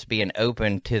live just being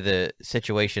open to the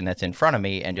situation that's in front of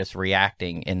me and just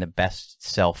reacting in the best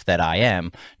self that I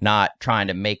am, not trying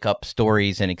to make up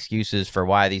stories and excuses for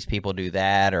why these people do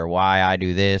that or why I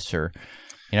do this, or,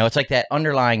 you know, it's like that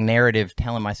underlying narrative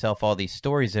telling myself all these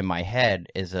stories in my head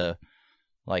is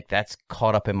that's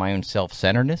caught up in my own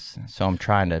self-centeredness. So I'm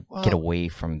trying to get away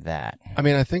from that. I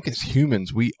mean, I think as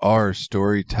humans, we are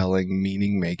storytelling,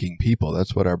 meaning-making people.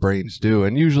 That's what our brains do.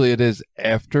 And usually it is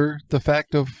after the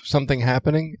fact of something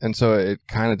happening. And so it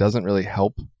kind of doesn't really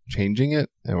help changing it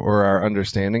or our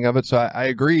understanding of it. So I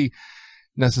agree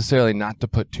necessarily not to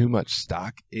put too much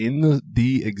stock in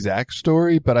the exact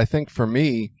story. But I think for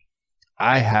me,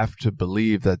 I have to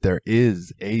believe that there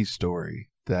is a story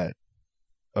that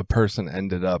a person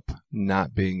ended up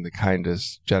not being the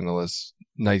kindest, gentlest,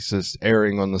 nicest,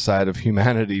 erring on the side of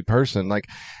humanity person. Like,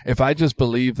 if I just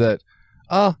believe that,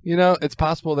 it's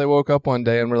possible they woke up one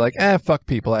day and were like, fuck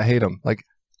people, I hate them. Like,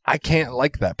 I can't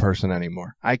like that person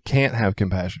anymore. I can't have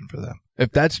compassion for them.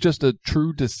 If that's just a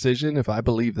true decision, if I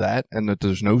believe that and that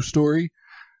there's no story,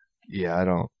 yeah, I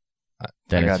don't.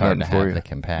 Then I it's got hard to nothing for have you. the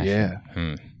compassion.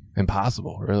 Yeah.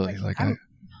 Impossible, really.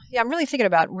 I'm really thinking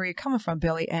about where you're coming from,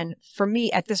 Billy. And for me,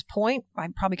 at this point, I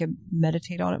probably could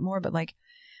meditate on it more, but like,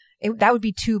 that would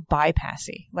be too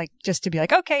bypassy. Like, just to be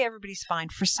like, okay, everybody's fine.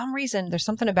 For some reason, there's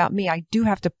something about me. I do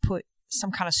have to put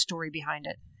some kind of story behind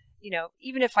it. You know,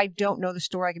 even if I don't know the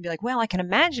story, I can be like, well, I can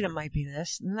imagine it might be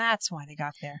this, and that's why they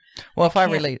got there. Well, if I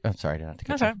can't- relate, I'm sorry, not to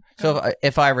cut That's you all off. right. So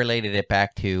if I related it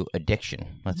back to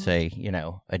addiction, let's say,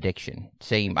 addiction.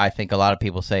 Same, I think a lot of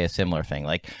people say a similar thing.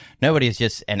 Like, nobody's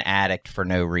just an addict for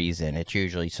no reason. It's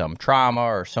usually some trauma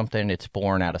or something that's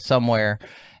born out of somewhere.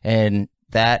 And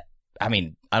that, I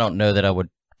mean, I don't know that I would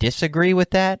disagree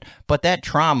with that, but that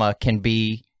trauma can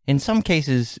be, in some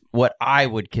cases, what I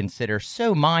would consider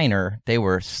so minor, they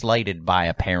were slighted by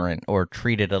a parent or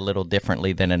treated a little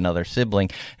differently than another sibling.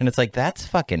 And it's like, that's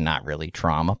fucking not really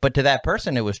trauma. But to that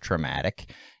person, it was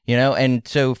traumatic, And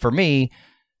so for me,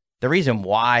 the reason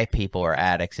why people are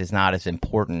addicts is not as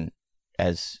important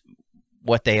as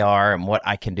what they are and what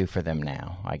I can do for them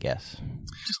now, I guess.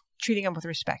 Just treating them with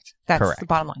respect. That's Correct. the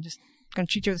bottom line. Just going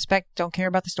to treat you with respect. Don't care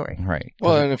about the story. Right.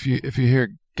 Well, and if you hear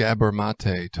Gabor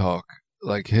Mate talk,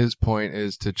 like, his point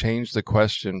is to change the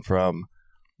question from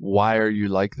why are you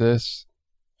like this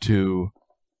to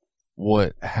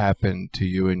what happened to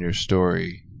you in your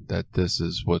story that this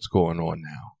is what's going on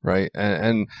now, right?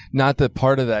 And not that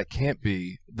part of that can't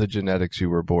be the genetics you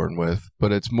were born with,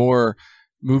 but it's more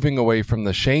moving away from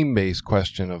the shame-based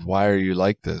question of why are you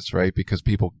like this, right? Because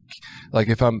people, like,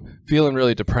 if I'm feeling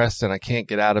really depressed and I can't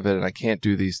get out of it and I can't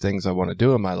do these things I want to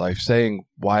do in my life, saying,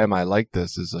 why am I like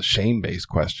this, is a shame-based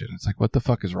question. It's like, what the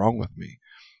fuck is wrong with me?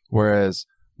 Whereas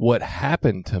what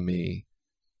happened to me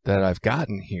that I've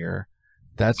gotten here,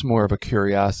 that's more of a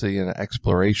curiosity and an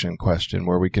exploration question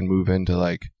where we can move into,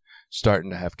 like,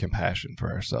 starting to have compassion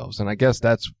for ourselves. And I guess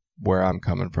that's where I'm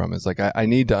coming from. Is like, I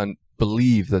need to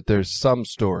believe that there's some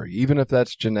story, even if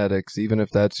that's genetics, even if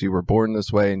that's you were born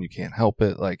this way and you can't help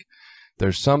it. Like,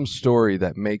 there's some story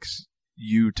that makes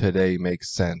you today make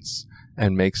sense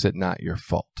and makes it not your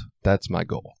fault. That's my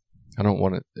goal. I don't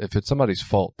want it. If it's somebody's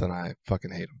fault, then I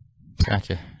fucking hate them.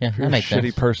 Gotcha. Yeah, If you're that a makes shitty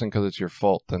sense. person because it's your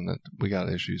fault, then we got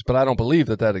issues. But I don't believe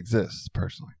that exists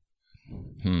personally.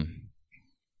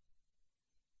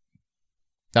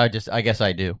 I guess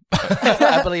I do.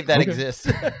 I believe that Okay.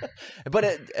 exists. But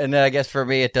and then I guess for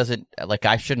me, it doesn't, like,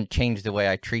 I shouldn't change the way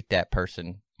I treat that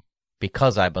person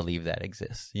because I believe that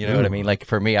exists. You know what I mean? Like,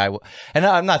 for me, and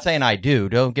I'm not saying I do.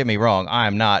 Don't get me wrong.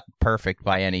 I'm not perfect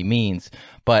by any means.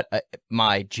 But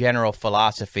my general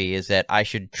philosophy is that I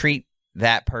should treat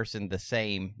that person the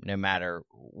same no matter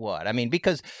what. I mean,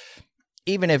 because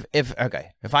even if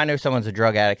I know someone's a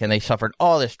drug addict and they suffered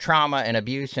all this trauma and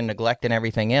abuse and neglect and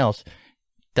everything else,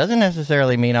 doesn't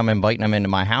necessarily mean I'm inviting them into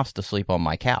my house to sleep on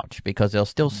my couch, because they'll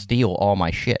still steal all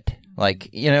my shit. Like,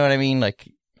 you know what I mean?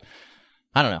 Like,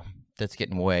 I don't know. That's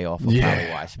getting way off of probably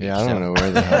why speech. Yeah, I don't know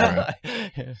where the hell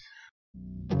we're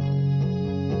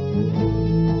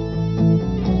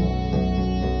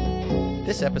at.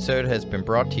 This episode has been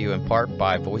brought to you in part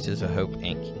by Voices of Hope,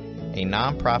 Inc., a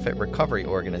nonprofit recovery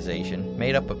organization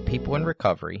made up of people in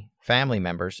recovery, family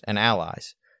members, and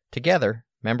allies. Together,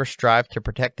 members strive to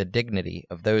protect the dignity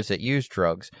of those that use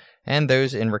drugs and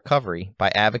those in recovery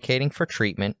by advocating for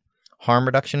treatment, harm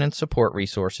reduction and support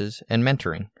resources, and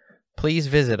mentoring. Please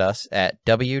visit us at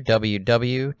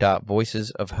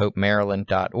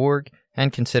www.voicesofhopemaryland.org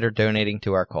and consider donating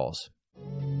to our cause.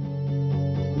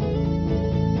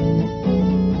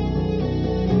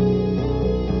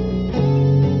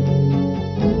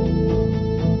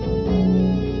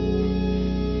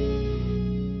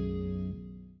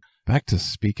 Back to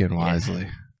speaking wisely,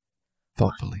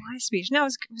 thoughtfully. Why speech? No,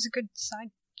 it was a good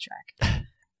sidetrack.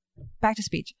 Back to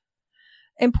speech.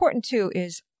 Important too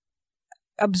is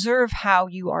observe how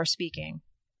you are speaking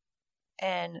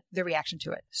and the reaction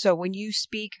to it. So when you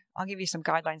speak, I'll give you some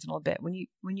guidelines in a little bit. When you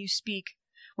speak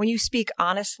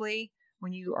honestly,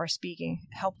 when you are speaking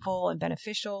helpful and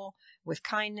beneficial with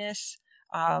kindness,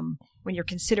 when you're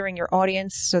considering your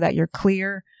audience so that you're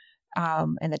clear,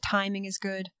 and the timing is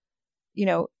good,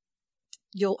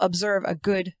 you'll observe a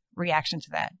good reaction to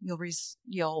that. You'll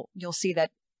see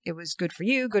that it was good for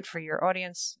you, good for your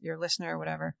audience, your listener,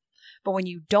 whatever. But when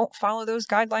you don't follow those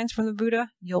guidelines from the Buddha,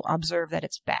 you'll observe that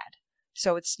it's bad.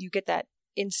 So you get that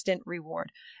instant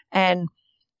reward. And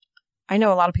I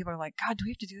know a lot of people are like, God, do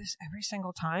we have to do this every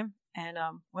single time? And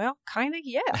well, kind of,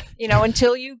 yeah.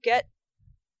 Until you get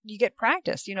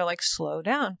practice. Like, slow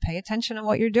down, pay attention to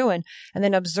what you're doing, and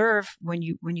then observe when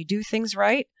you do things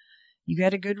right. You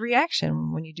get a good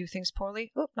reaction. When you do things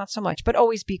poorly, not so much. But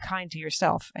always be kind to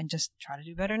yourself and just try to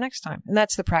do better next time. And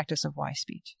that's the practice of wise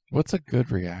speech. What's a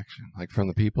good reaction? Like, from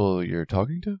the people you're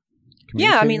talking to?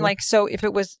 Yeah, I mean, like, so if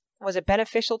it was it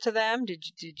beneficial to them?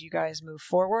 Did you guys move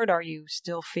forward? Are you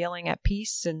still feeling at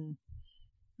peace and,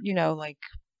 like,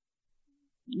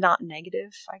 not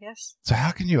negative, I guess? So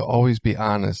how can you always be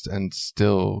honest and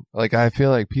still, like, I feel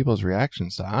like people's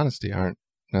reactions to honesty aren't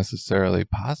necessarily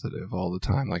positive all the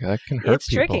time. Like, that can hurt people. It's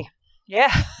tricky.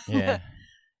 Yeah. Yeah.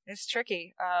 It's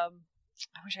tricky. I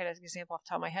wish I had an example off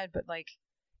the top of my head, but like,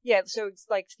 yeah, so it's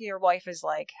like your wife is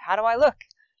like, how do I look?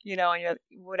 And you're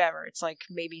whatever. It's like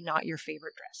maybe not your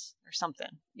favorite dress or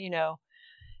something,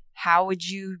 How would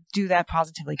you do that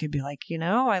positively? Could be like,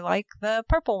 I like the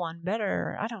purple one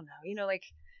better. I don't know. Like,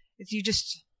 if you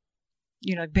just,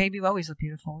 baby, you always look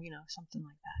beautiful, something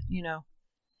like that,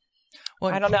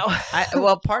 Well, I don't know.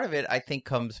 Well, part of it, I think,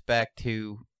 comes back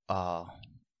to,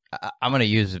 I'm going to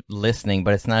use listening,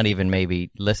 but it's not even maybe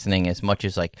listening as much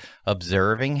as like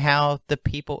observing how the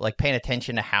people, like paying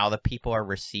attention to how the people are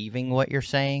receiving what you're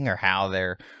saying or how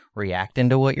they're reacting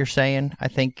to what you're saying, I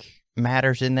think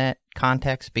matters in that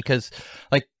context. Because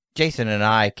like Jason and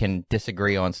I can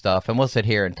disagree on stuff and we'll sit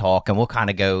here and talk and we'll kind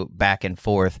of go back and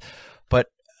forth, but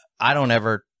I don't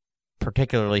ever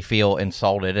particularly feel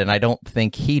insulted, and I don't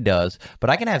think he does, but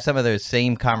I can have some of those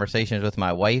same conversations with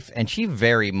my wife, and she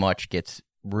very much gets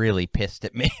really pissed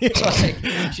at me.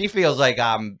 Like, she feels like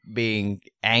I'm being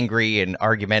angry and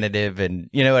argumentative, and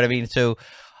you know what I mean? So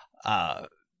I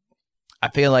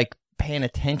feel like paying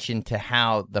attention to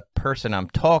how the person I'm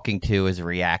talking to is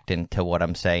reacting to what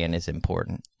I'm saying is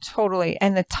important. Totally.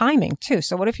 And the timing too.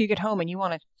 So what if you get home and you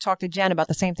want to talk to Jen about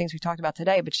the same things we talked about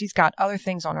today, but she's got other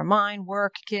things on her mind,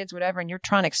 work, kids, whatever, and you're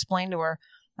trying to explain to her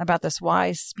about this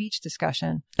wise speech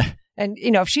discussion. And,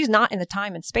 you know, if she's not in the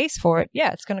time and space for it,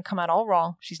 yeah, it's going to come out all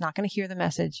wrong. She's not going to hear the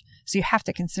message. So you have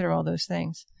to consider all those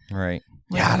things. Right.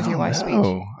 Yeah, with your wife's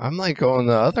speech. I'm like going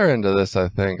the other end of this, I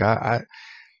think. I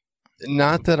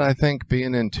not that I think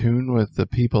being in tune with the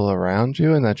people around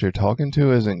you and that you're talking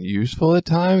to isn't useful at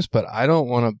times, but I don't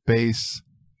want to base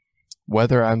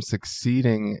whether I'm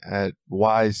succeeding at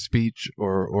wise speech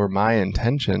or my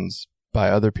intentions by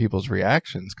other people's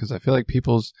reactions, because I feel like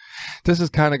this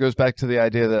kind of goes back to the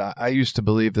idea that I used to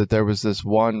believe that there was this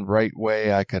one right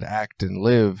way I could act and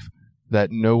live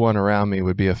that no one around me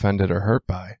would be offended or hurt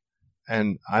by.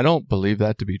 And I don't believe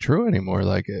that to be true anymore.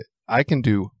 Like, I can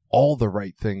do all the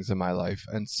right things in my life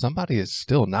and somebody is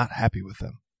still not happy with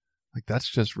them. Like, that's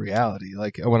just reality.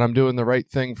 Like, when I'm doing the right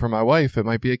thing for my wife, it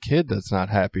might be a kid that's not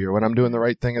happy. Or when I'm doing the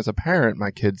right thing as a parent,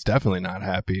 my kid's definitely not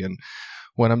happy. And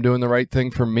when I'm doing the right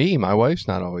thing for me, my wife's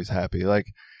not always happy. Like,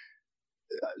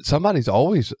 somebody's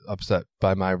always upset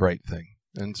by my right thing.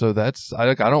 And so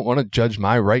I don't want to judge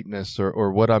my rightness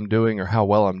or what I'm doing or how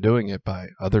well I'm doing it by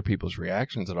other people's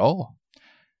reactions at all.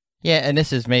 Yeah, and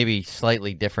this is maybe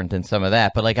slightly different than some of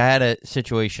that, but like I had a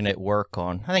situation at work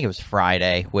on, I think it was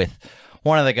Friday, with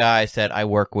one of the guys that I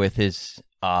work with is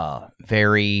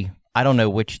very, I don't know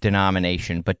which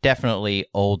denomination, but definitely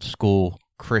old school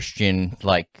Christian,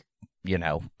 like, you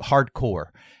know, hardcore.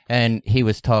 And he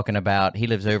was talking about, he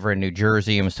lives over in New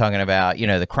Jersey and was talking about, you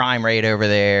know, the crime rate over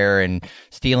there and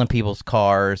stealing people's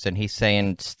cars. And he's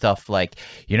saying stuff like,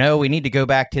 you know, we need to go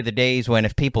back to the days when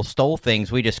if people stole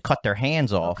things, we just cut their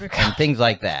hands off and things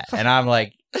like that. And I'm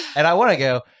like, and I want to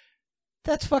go,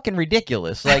 that's fucking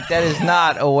ridiculous. Like, that is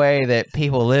not a way that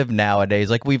people live nowadays.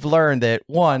 Like, we've learned that,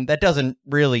 one, that doesn't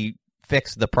really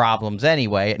fix the problems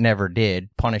anyway. It never did.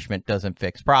 Punishment doesn't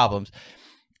fix problems.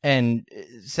 And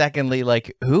secondly,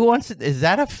 like, who wants it? Is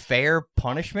that a fair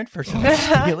punishment for someone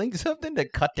stealing something, to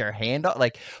cut their hand off?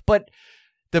 Like, but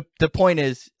the point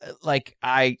is, like,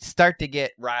 I start to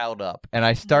get riled up and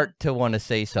I start to want to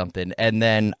say something. And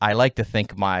then I like to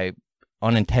think my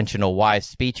unintentional wise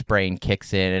speech brain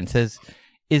kicks in and says,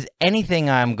 is anything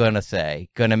I'm going to say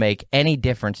going to make any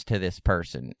difference to this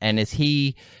person? And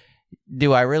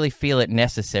do I really feel it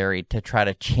necessary to try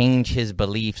to change his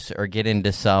beliefs or get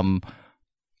into some,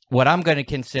 what I'm going to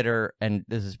consider, and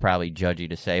this is probably judgy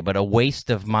to say, but a waste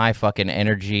of my fucking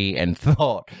energy and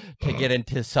thought to get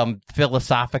into some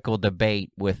philosophical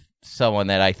debate with someone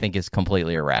that I think is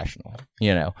completely irrational,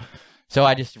 you know? So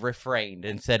I just refrained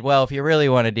and said, well, if you really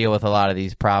want to deal with a lot of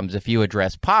these problems, if you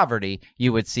address poverty,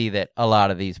 you would see that a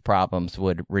lot of these problems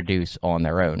would reduce on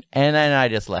their own. And then I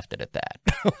just left it at that.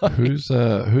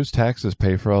 Whose taxes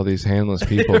pay for all these handless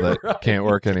people that Right. can't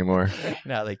work anymore?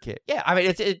 No, they can't. Yeah, I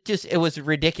mean, it was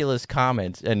ridiculous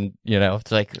comments. And, you know,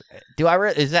 it's like,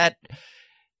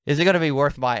 is it going to be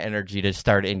worth my energy to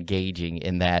start engaging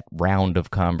in that round of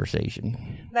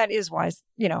conversation? That is wise.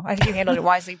 You know, I think you handled it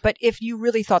wisely. But if you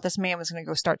really thought this man was going to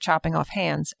go start chopping off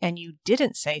hands and you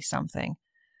didn't say something,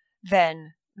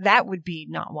 then that would be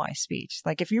not wise speech.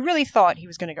 Like, if you really thought he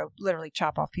was going to go literally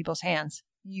chop off people's hands,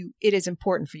 it is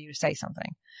important for you to say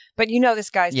something. But you know,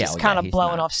 this guy's just kind of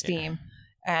blowing off steam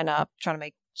and trying to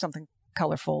make something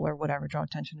colorful or whatever, draw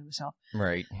attention to himself.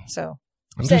 Right. So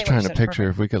I'm just trying to picture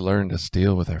if we could learn to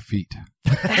steal with our feet.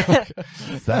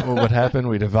 Is that what would happen?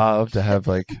 We'd evolve to have,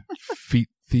 like, feet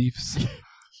thieves.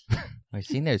 I've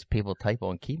seen those people type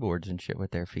on keyboards and shit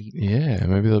with their feet. Yeah,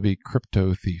 maybe they'll be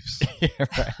crypto thieves. Yeah,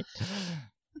 right.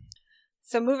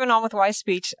 So moving on with wise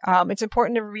speech, it's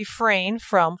important to refrain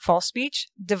from false speech,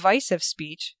 divisive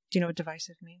speech. Do you know what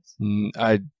divisive means?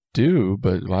 I do,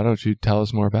 but why don't you tell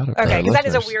us more about it? Okay, because that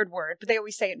is a weird word, but they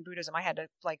always say it in Buddhism. I had to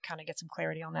like kind of get some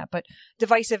clarity on that. But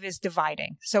divisive is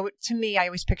dividing. So to me, I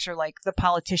always picture like the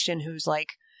politician who's like,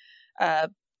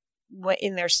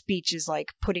 in their speech is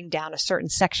like putting down a certain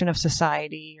section of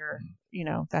society, or you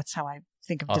know, that's how I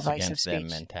think of Us divisive against speech. them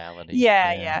mentality.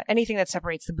 Yeah. Anything that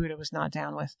separates the Buddha was not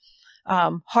down with.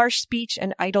 Harsh speech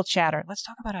and idle chatter. Let's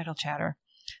talk about idle chatter.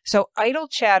 So idle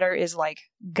chatter is like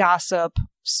gossip,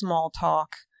 small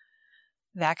talk,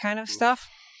 that kind of stuff.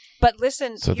 But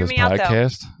listen, So hear this me out though.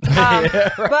 podcast? Yeah,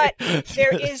 right. But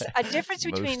there is a difference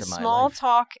Most between of my small life.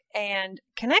 talk and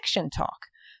connection talk.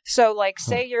 So like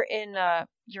say you're in a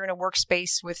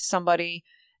workspace with somebody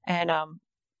and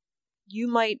you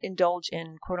might indulge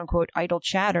in quote unquote idle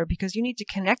chatter because you need to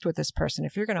connect with this person.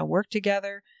 If you're going to work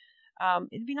together,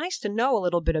 it'd be nice to know a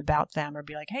little bit about them, or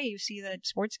be like, hey, you see that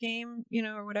sports game, you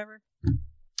know, or whatever.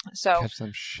 So Catch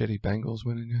them shitty Bengals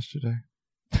winning yesterday.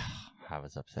 I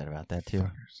was upset about that too.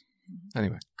 Fuckers.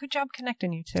 Anyway, good job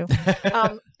connecting you two.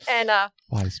 Um,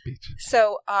 wise speech.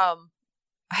 So I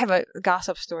have a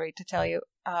gossip story to tell you.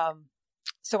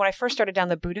 So when I first started down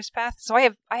the Buddhist path, so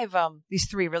I have these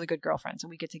 3 really good girlfriends, and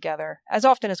we get together as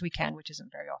often as we can, which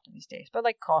isn't very often these days, but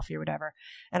like coffee or whatever.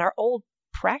 And our old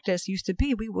practice used to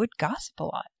be we would gossip a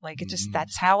lot. Like it just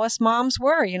that's how us moms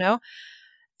were, you know.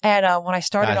 And when I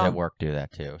started guys at work do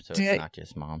that too, so it's not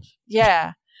just moms.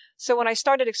 Yeah. So when I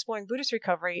started exploring Buddhist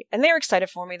recovery, and they're excited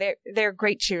for me, they're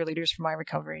great cheerleaders for my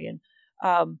recovery, and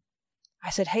I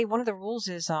said, hey, one of the rules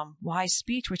is wise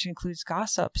speech, which includes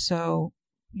gossip. So,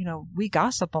 you know, we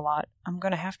gossip a lot. I'm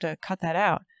going to have to cut that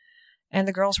out. And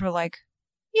the girls were like,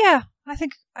 yeah, I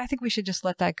think we should just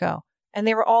let that go. And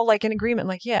they were all like in agreement,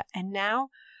 like, yeah. And now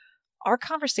our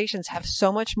conversations have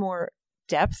so much more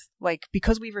depth, like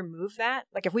because we remove that.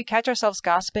 Like if we catch ourselves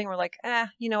gossiping, we're like,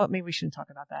 you know what, maybe we shouldn't talk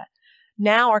about that.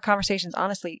 Now our conversations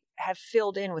honestly have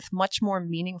filled in with much more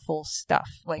meaningful stuff.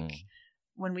 Like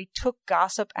when we took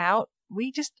gossip out,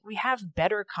 we have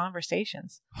better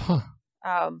conversations. Huh.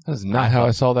 That's not how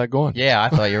I saw that going. Yeah, I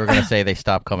thought you were going to say they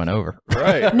stopped coming over.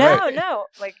 Right. No.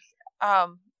 Like,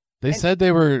 they said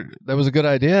that was a good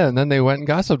idea, and then they went and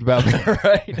gossiped about me.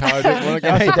 Right. Now I didn't want to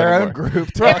gossip their anymore. own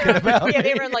group talking about me. Yeah,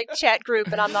 they were in like chat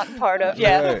group, and I'm not part of.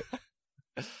 Yeah.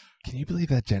 Right. Can you believe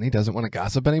that Jenny doesn't want to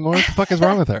gossip anymore? What the fuck is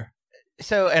wrong with her?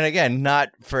 So, and again, not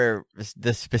for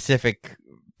the specific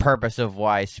purpose of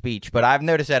wise speech, but I've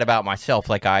noticed that about myself.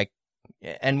 Like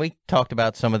and we talked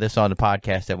about some of this on the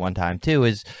podcast at one time too,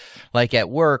 is like at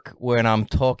work when I'm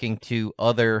talking to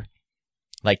other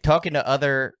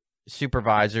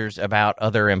supervisors about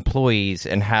other employees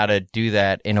and how to do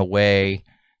that in a way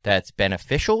that's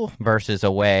beneficial versus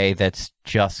a way that's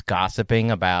just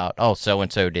gossiping about, oh,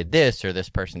 so-and-so did this or this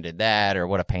person did that or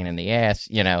what a pain in the ass,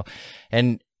 you know.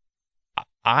 And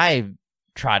I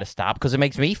try to stop because it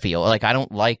makes me feel like I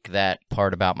don't like that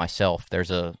part about myself.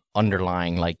 There's a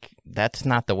underlying, like, that's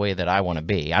not the way that I want to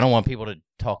be. I don't want people to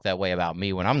talk that way about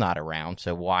me when I'm not around.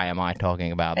 So why am I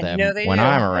talking about them when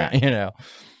I'm around, you know?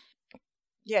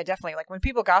 Yeah, definitely. Like when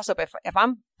people gossip, if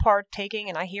I'm partaking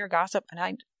and I hear gossip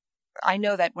and I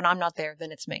know that when I'm not there,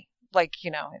 then it's me. Like,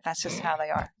 you know, that's just how they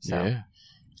are. So, yeah.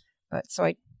 But so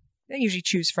I usually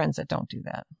choose friends that don't do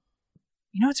that.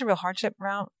 You know, it's a real hardship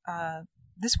around,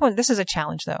 this is a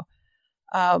challenge though.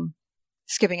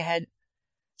 Skipping ahead.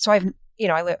 So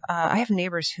I have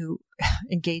neighbors who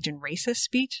engage in racist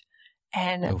speech,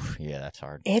 and oof, yeah, that's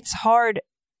hard. It's hard.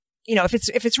 You know, if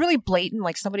it's really blatant,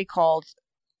 like somebody called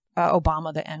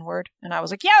Obama the N-word, and I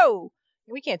was like, yo,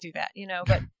 we can't do that, you know,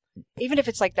 but even if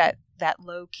it's like that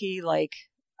low key, like,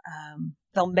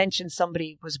 they'll mention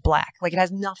somebody was black, like it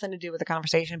has nothing to do with the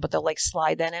conversation, but they'll like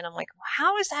slide that in. I'm like,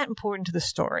 how is that important to the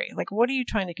story? Like, what are you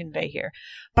trying to convey here?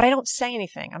 But I don't say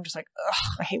anything. I'm just like,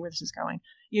 ugh, I hate where this is going,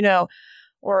 you know,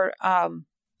 or, and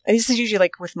this is usually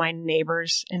like with my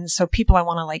neighbors. And so people I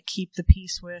want to like keep the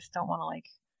peace with, don't want to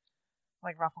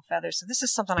like ruffle feathers. So this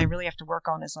is something I really have to work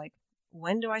on, is like,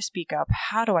 when do I speak up?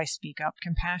 How do I speak up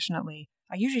compassionately?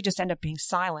 I usually just end up being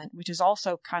silent, which is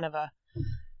also kind of a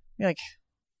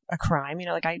crime, you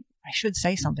know, like I should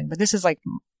say something, but this is like,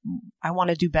 I want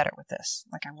to do better with this.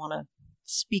 Like I want to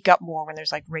speak up more when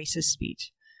there's like racist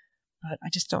speech, but I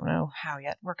just don't know how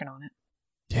yet. Working on it.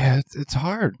 Yeah, it's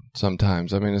hard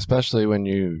sometimes. I mean, especially when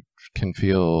you can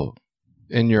feel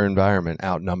in your environment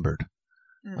outnumbered.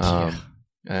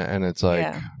 And it's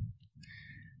like,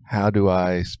 how do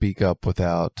I speak up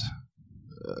without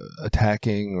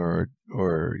attacking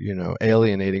or, you know,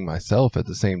 alienating myself at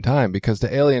the same time? Because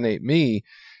to alienate me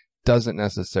doesn't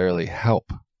necessarily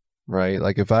help, right?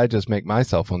 Like if I just make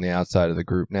myself on the outside of the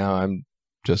group, now I'm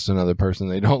just another person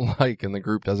they don't like, and the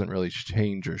group doesn't really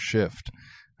change or shift.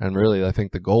 And really, I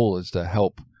think the goal is to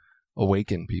help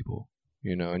awaken people,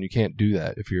 you know, and you can't do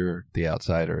that if you're the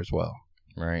outsider as well.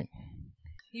 Right.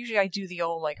 Usually I do the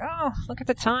old like, oh, look at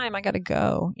the time, I got to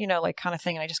go, you know, like kind of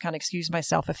thing. And I just kind of excuse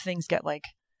myself if things get like,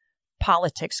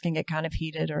 politics can get kind of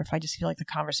heated, or if I just feel like the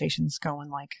conversation's going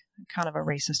like kind of a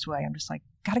racist way, I'm just like,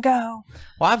 gotta go.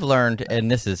 Well, I've learned, and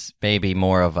this is maybe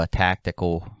more of a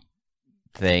tactical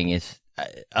thing, is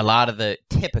a lot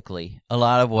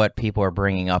of what people are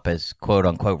bringing up as quote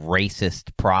unquote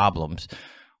racist problems.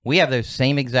 We have those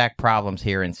same exact problems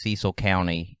here in Cecil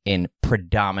County in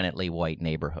predominantly white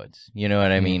neighborhoods. You know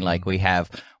what I mean? Like we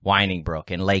have Winding Brook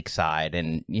and Lakeside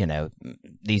and, you know,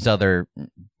 these other,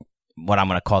 what I'm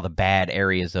going to call the bad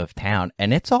areas of town.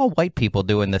 And it's all white people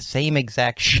doing the same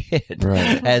exact shit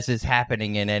as is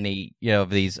happening in any, you know,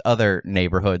 of these other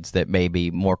neighborhoods that may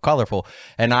be more colorful.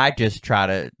 And I just try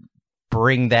to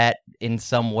bring that in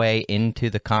some way into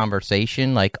the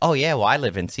conversation. Like, oh yeah, well, I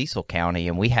live in Cecil County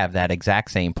and we have that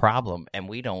exact same problem, and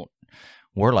we don't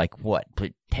we're like, what,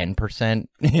 10%,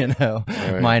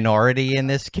 Right. minority in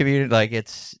this community? Like,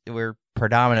 we're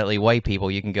predominantly white people.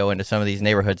 You can go into some of these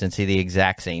neighborhoods and see the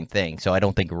exact same thing. So I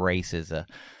don't think race is the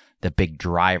big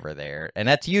driver there. And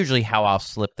that's usually how I'll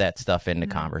slip that stuff into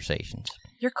conversations.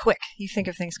 You're quick. You think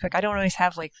of things quick. I don't always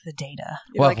have like the data.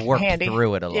 Well, like, I've worked handy.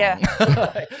 through it a lot.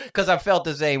 Yeah. Because I felt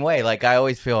the same way. Like, I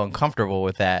always feel uncomfortable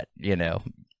with that,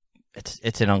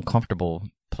 It's an uncomfortable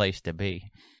place to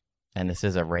be. And this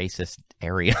is a racist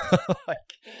area.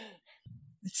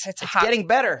 It's it's hot. getting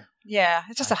better. Yeah,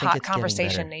 it's just I a think hot it's getting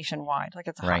conversation better. nationwide. Like,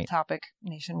 it's a Right. hot topic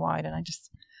nationwide. And I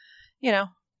just,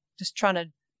 just trying to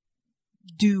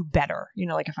do better.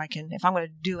 Like, if I'm going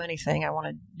to do anything, I want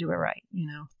to do it right,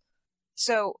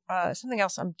 So something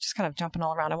else, I'm just kind of jumping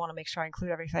all around. I want to make sure I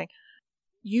include everything.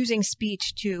 Using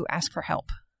speech to ask for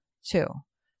help, too.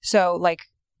 So, like,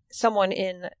 someone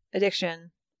in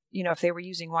addiction, if they were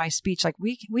using wise speech, like,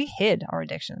 we hid our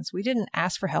addictions. We didn't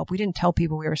ask for help. We didn't tell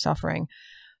people we were suffering.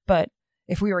 But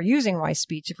if we were using wise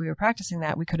speech, if we were practicing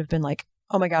that, we could have been like,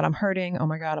 oh my God, I'm hurting. Oh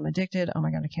my God, I'm addicted. Oh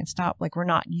my God, I can't stop. Like, we're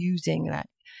not using that.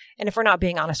 And if we're not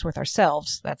being honest with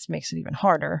ourselves, that makes it even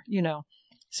harder,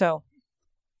 So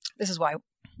this is why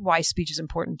wise speech is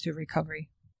important to recovery.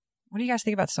 What do you guys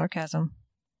think about sarcasm?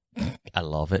 I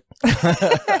love it.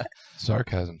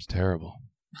 Sarcasm's terrible.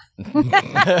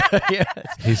 Yeah.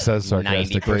 He says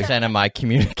sarcastically. 90% of my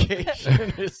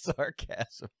communication is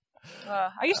sarcasm.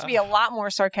 I used to be a lot more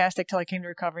sarcastic till I came to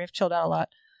recovery. I've chilled out a lot.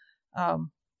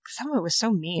 Some of it was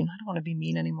so mean. I don't want to be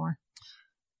mean anymore.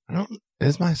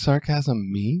 Is my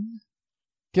sarcasm mean?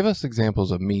 Give us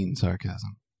examples of mean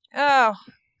sarcasm. Oh,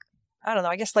 I don't know.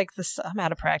 I guess like this. I'm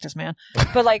out of practice, man.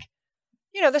 But like,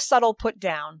 the subtle put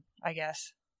down, I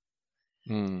guess.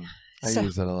 I So-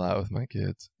 use that a lot with my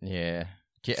kids. Yeah.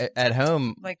 At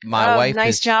home, Like, my wife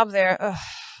nice is- job there. Ugh.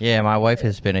 Yeah, my wife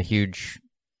has been a huge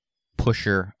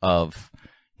pusher of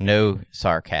no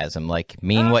sarcasm. Like,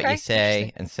 mean what okay. you say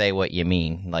Interesting. and say what you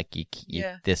mean. Like, you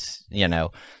Yeah.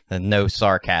 the no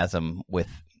sarcasm with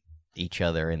each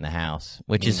other in the house,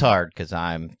 which is hard because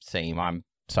I'm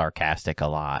sarcastic a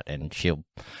lot, and she'll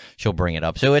bring it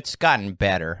up. So it's gotten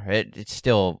better. It's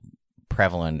still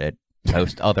prevalent at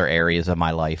most other areas of my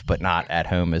life, but not at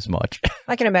home as much.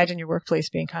 I can imagine your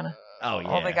workplace being kind of Oh,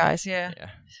 all the guys. Yeah.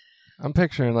 I'm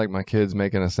picturing like my kids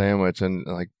making a sandwich and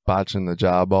like botching the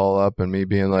job all up, and me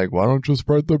being like, "Why don't you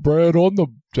spread the bread on the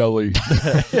jelly?"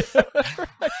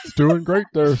 It's doing great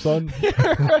there, son.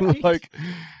 Like,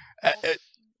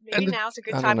 Maybe and now's a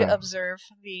good I time don't to know. observe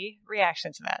the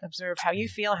reaction to that. Observe how you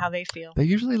feel, how they feel. they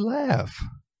usually laugh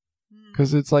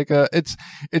because it's like it's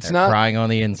They're not. crying on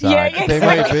the inside. Yeah.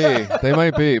 They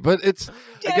might be, but it's. I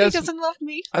Daddy guess doesn't love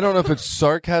me. I don't know if it's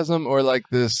sarcasm or like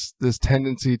this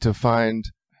tendency to find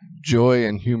joy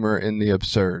and humor in the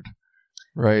absurd,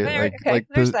 right? Okay,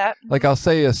 there's that. Like I'll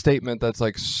say a statement that's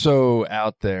like so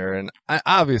out there, and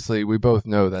obviously we both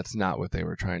know that's not what they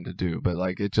were trying to do, but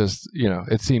like it just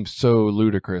it seems so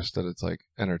ludicrous that it's like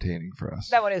entertaining for us.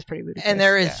 That one is pretty ludicrous. And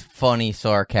there is Yeah. funny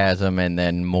sarcasm and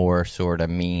then more sort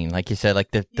of mean. Like you said, like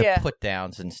the Yeah. put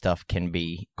downs and stuff can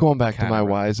be. Going back to Kinda my right.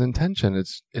 wise intention,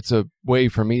 it's a way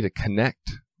for me to connect.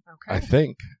 Okay. I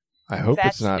think. I hope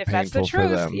That's- it's not if that's the painful for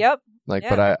truth. them. Yep. Like,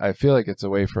 Yeah. but I feel like it's a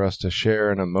way for us to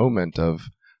share in a moment of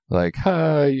like,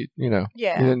 hi, Yeah.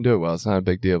 you didn't do it well. It's not a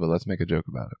big deal, but let's make a joke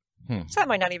about it. So that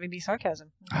might not even be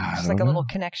sarcasm. I Just don't like a little know.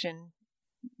 connection,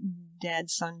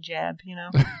 dad-son jab,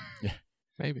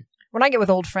 Maybe. When I get with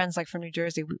old friends like from New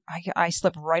Jersey, I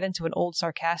slip right into an old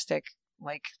sarcastic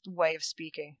like way of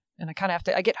speaking. And I kind of have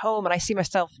to, I get home and I see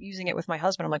myself using it with my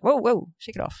husband. I'm like, whoa,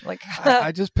 shake it off. Like,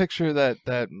 I just picture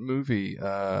that movie,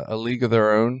 A League of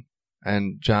Their Own,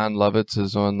 and John Lovitz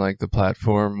is on like the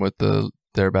platform with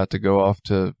they're about to go off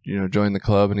to, join the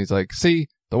club, and he's like, see,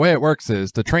 the way it works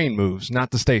is the train moves,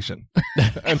 not the station.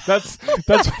 And that's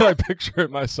what I picture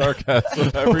in my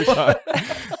sarcasm every time.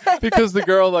 Because the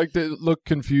girl like looked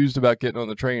confused about getting on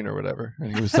the train or whatever,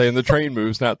 and he was saying the train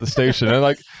moves, not the station. And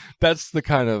like that's the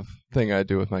kind of thing I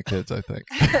do with my kids, I think.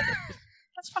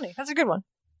 that's funny. That's a good one.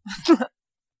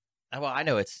 Well, I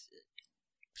know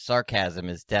sarcasm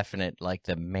is definite, like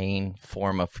the main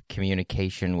form of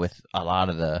communication with a lot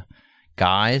of the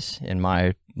guys in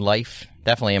my life.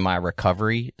 Definitely in my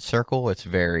recovery circle, it's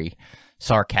very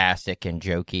sarcastic and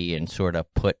jokey and sort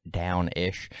of put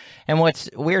down-ish. And what's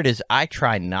weird is I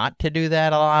try not to do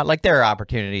that a lot. Like, there are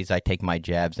opportunities I take my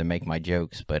jabs and make my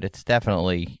jokes, but it's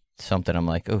definitely something I'm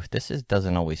like, oh,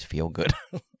 doesn't always feel good.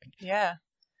 Yeah.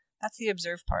 That's the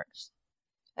observe part.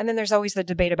 And then there's always the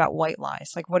debate about white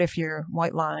lies. Like, what if you're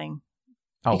white lying?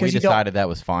 Oh, Because we you don't- decided that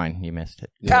was fine. You missed it.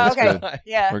 Yeah, Oh, that's okay. good.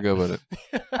 Yeah. We're good with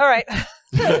it. All right.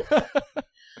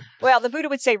 Well, the Buddha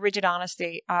would say rigid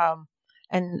honesty.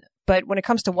 But when it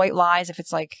comes to white lies, if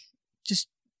it's like, just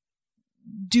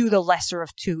do the lesser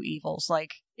of two evils.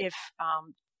 Like if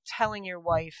telling your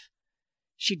wife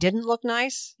she didn't look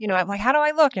nice, I'm like, how do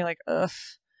I look? And you're like, ugh.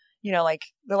 Like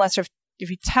the lesser of, if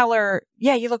you tell her,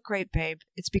 yeah, you look great, babe,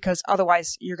 it's because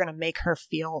otherwise you're going to make her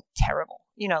feel terrible.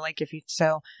 Like if you,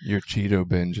 so. Your Cheeto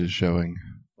binge is showing.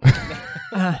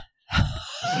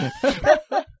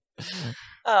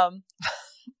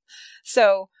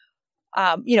 So,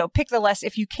 pick the less,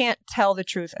 if you can't tell the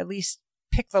truth, at least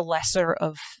pick the lesser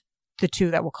of the two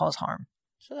that will cause harm.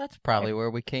 So that's probably where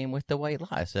we came with the white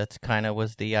lies. That's kind of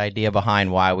was the idea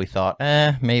behind why we thought,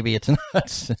 maybe it's not.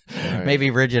 Right. Maybe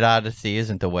rigid honesty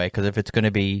isn't the way, because if it's going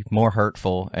to be more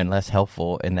hurtful and less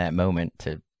helpful in that moment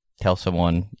to tell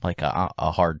someone like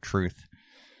a hard truth.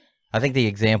 I think the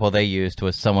example they used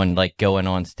was someone like going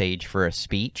on stage for a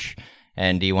speech,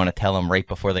 and do you want to tell them right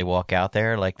before they walk out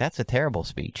there? Like, that's a terrible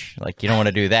speech. Like, you don't want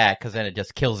to do that because then it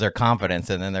just kills their confidence,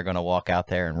 and then they're going to walk out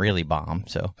there and really bomb.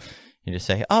 So you just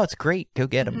say, oh, it's great. Go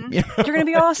get them. Mm-hmm. You're going to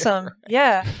be awesome.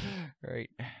 Yeah. Right.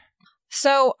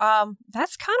 So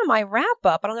that's kind of my wrap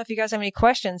up. I don't know if you guys have any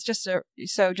questions. Just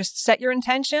set your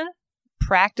intention,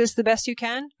 practice the best you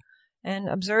can, and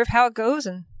observe how it goes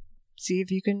and see if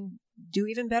you can do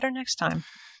even better next time.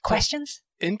 Questions?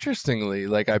 Interestingly,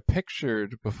 like I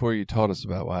pictured before you taught us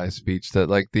about wise speech that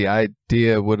like the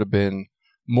idea would have been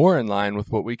more in line with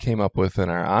what we came up with in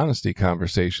our honesty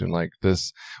conversation. Like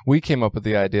this, we came up with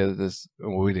the idea that this,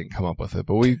 well, we didn't come up with it,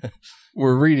 but we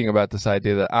were reading about this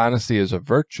idea that honesty is a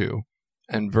virtue,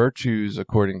 and virtues,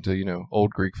 according to,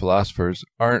 old Greek philosophers,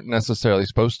 aren't necessarily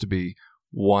supposed to be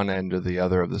one end or the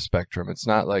other of the spectrum. It's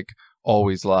not like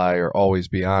always lie or always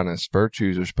be honest.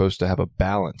 Virtues are supposed to have a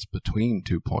balance between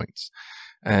 2 points.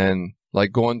 And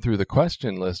like going through the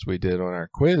question list we did on our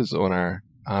quiz, on our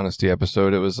honesty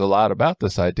episode, it was a lot about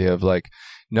this idea of like,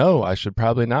 no, I should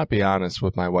probably not be honest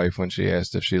with my wife when she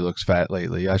asked if she looks fat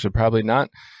lately. I should probably not,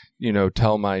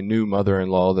 tell my new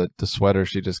mother-in-law that the sweater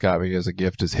she just got me as a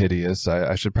gift is hideous.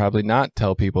 I should probably not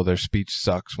tell people their speech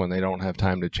sucks when they don't have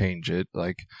time to change it.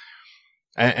 Like,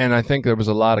 and I think there was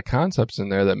a lot of concepts in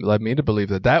there that led me to believe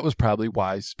that was probably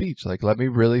wise speech. Like, let me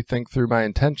really think through my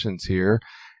intentions here.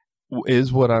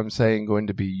 Is what I'm saying going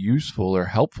to be useful or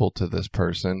helpful to this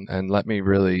person? And let me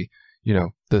really,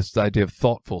 this idea of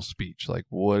thoughtful speech, like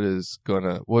what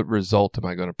result am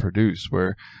I going to produce?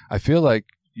 Where I feel like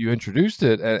you introduced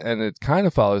it and it kind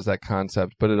of follows that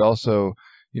concept, but it also,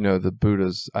 the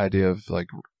Buddha's idea of like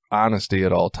honesty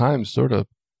at all times sort of,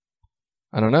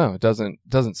 I don't know, it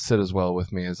doesn't sit as well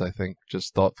with me as I think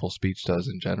just thoughtful speech does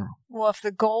in general. Well, if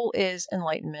the goal is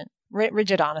enlightenment,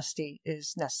 rigid honesty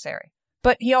is necessary.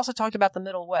 But he also talked about the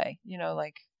middle way,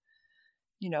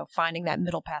 finding that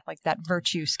middle path, like that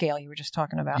virtue scale you were just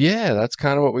talking about. Yeah, that's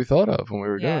kind of what we thought of when we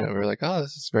were doing it. We were like, oh,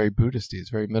 this is very Buddhist-y. It's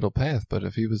very middle path. But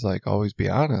if he was like, always be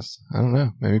honest, I don't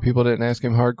know. Maybe people didn't ask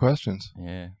him hard questions.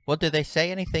 Yeah. Well, did they say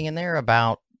anything in there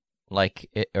about,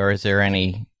 or is there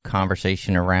any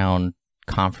conversation around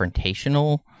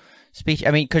confrontational speech?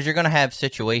 I mean, because you're going to have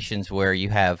situations where you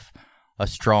have a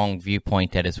strong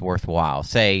viewpoint that is worthwhile.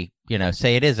 Say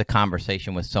it is a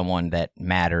conversation with someone that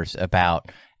matters about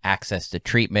access to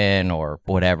treatment or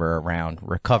whatever around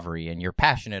recovery, and you're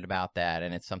passionate about that,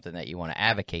 and it's something that you want to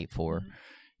advocate for.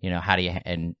 Mm-hmm.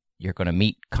 And you're going to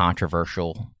meet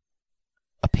controversial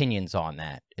opinions on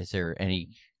that. Is there any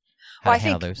how to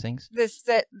handle those things?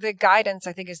 The guidance,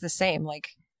 I think, is the same. Like,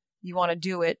 you want to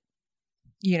do it.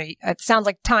 It sounds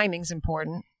like timing's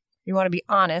important. You want to be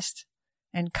honest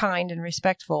and kind and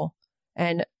respectful,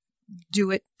 and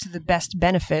do it to the best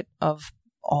benefit of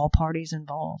all parties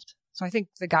involved. So I think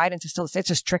the guidance is it's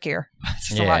just trickier. It's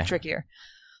just a lot trickier.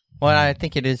 Well, I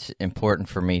think it is important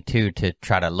for me, too, to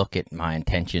try to look at my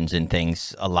intentions and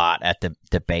things a lot at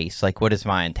the base. Like, what is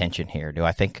my intention here? Do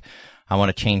I think I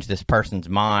want to change this person's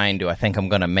mind? Do I think I'm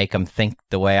going to make them think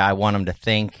the way I want them to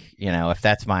think? If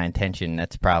that's my intention,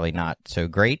 that's probably not so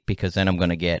great, because then I'm going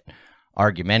to get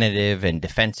argumentative and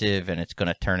defensive, and it's going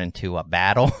to turn into a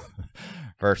battle.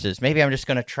 Versus maybe I'm just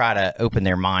going to try to open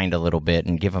their mind a little bit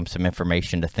and give them some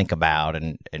information to think about,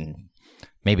 and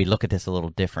maybe look at this a little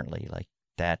differently. Like,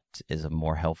 that is a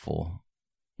more helpful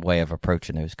way of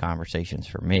approaching those conversations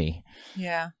for me.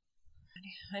 Yeah.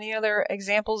 Any other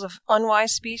examples of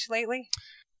unwise speech lately?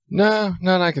 No,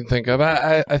 none I can think of.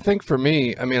 I think for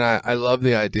me, I mean, I love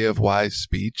the idea of wise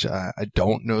speech. I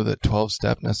don't know that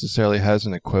 12-step necessarily has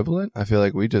an equivalent. I feel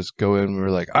like we just go in and we're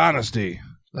like, honesty.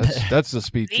 That's the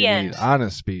speech you need.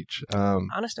 Honest speech.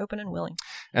 Honest, open, and willing.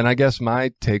 And I guess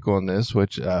my take on this,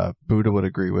 which Buddha would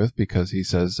agree with, because he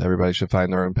says everybody should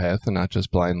find their own path and not just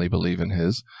blindly believe in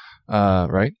his.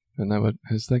 Right? Isn't that what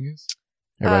his thing is?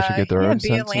 Everybody should get their own be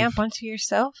sense a lamp of... unto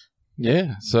yourself.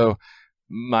 Yeah. So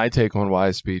my take on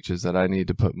wise speech is that I need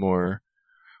to put more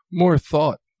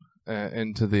thought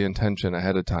into the intention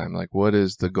ahead of time. Like, what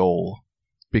is the goal?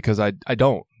 Because I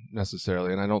don't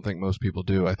necessarily, and I don't think most people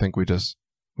do. I think we just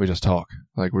talk.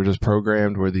 Like, we're just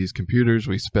programmed. We're these computers.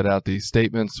 We spit out these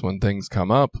statements when things come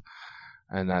up,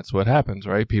 and that's what happens,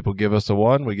 right? People give us a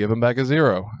 1, we give them back a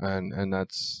 0, and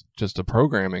that's just a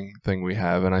programming thing we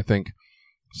have. And I think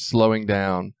slowing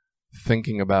down,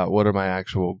 thinking about what are my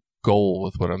actual goal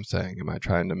with what I'm saying. Am I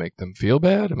trying to make them feel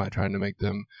bad? Am I trying to make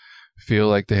them feel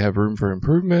like they have room for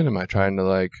improvement? Am I trying to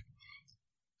like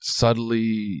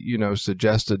subtly,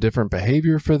 suggest a different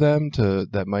behavior for them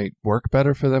that might work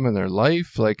better for them in their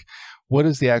life? Like, what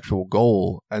is the actual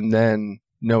goal? And then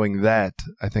knowing that,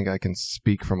 I think I can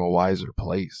speak from a wiser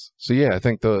place. So yeah, I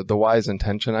think the wise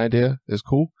intention idea is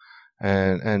cool.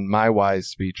 And my wise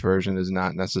speech version is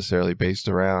not necessarily based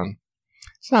around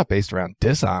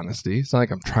dishonesty. It's not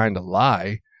like I'm trying to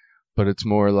lie, but it's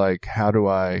more like, how do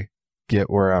I get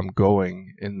where I'm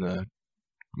going in the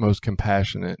most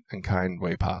compassionate and kind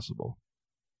way possible?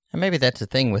 And maybe that's the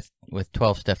thing with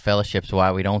 12-step fellowships,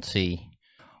 why we don't see,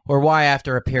 or why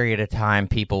after a period of time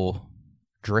people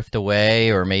drift away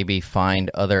or maybe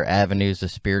find other avenues of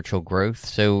spiritual growth.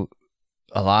 So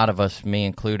a lot of us, me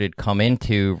included, come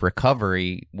into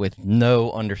recovery with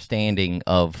no understanding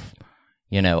of,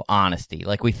 honesty.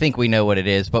 Like, we think we know what it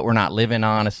is, but we're not living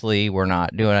honestly. We're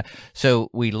not doing it. So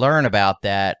we learn about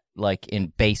that like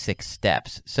in basic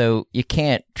steps. So you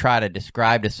can't try to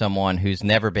describe to someone who's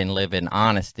never been living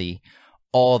honesty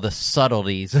all the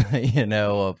subtleties,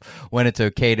 of when it's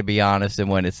okay to be honest and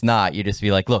when it's not. You just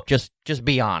be like, look, just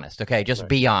be honest. Okay. Just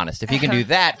be honest. If you can do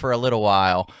that for a little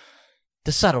while,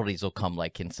 the subtleties will come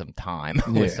like in some time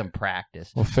with some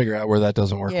practice. We'll figure out where that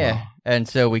doesn't work well. And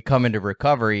so we come into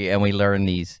recovery and we learn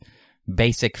these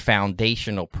basic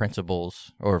foundational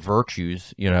principles or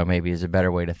virtues, maybe is a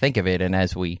better way to think of it. And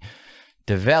as we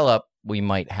develop, we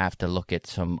might have to look at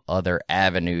some other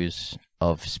avenues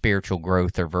of spiritual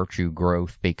growth or virtue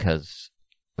growth, because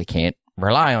we can't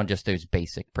rely on just those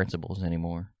basic principles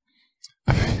anymore.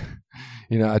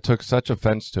 I took such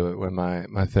offense to it when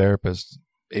my therapist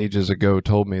ages ago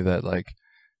told me that, like,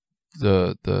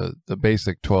 the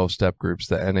basic 12-step groups,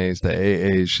 the NAs, the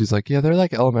AAs, she's like, yeah, they're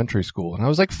like elementary school. And I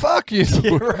was like, fuck you.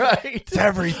 Yeah, right. It's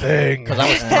everything. Because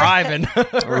I was thriving.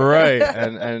 Right.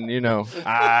 And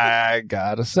I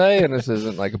gotta say, and this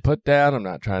isn't like a put down, I'm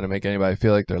not trying to make anybody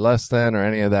feel like they're less than or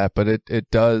any of that, but it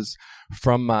does,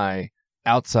 from my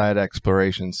outside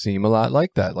exploration, seem a lot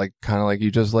like that. Like, kind of like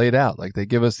you just laid out. Like, they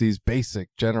give us these basic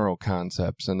general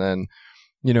concepts, and then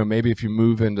maybe if you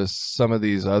move into some of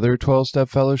these other 12-step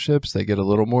fellowships, they get a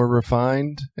little more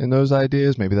refined in those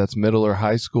ideas. Maybe that's middle or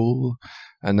high school.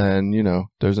 And then,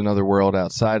 there's another world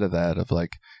outside of that of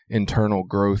like internal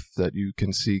growth that you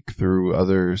can seek through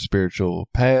other spiritual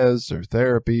paths or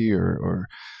therapy or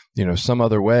some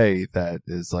other way that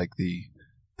is like the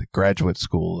graduate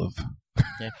school of.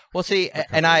 Yeah. Well, see,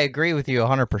 and I agree with you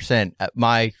 100%.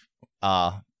 My,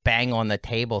 bang on the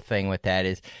table thing with that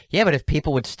is, but if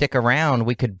people would stick around,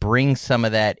 we could bring some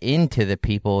of that into the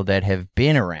people that have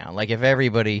been around. Like, if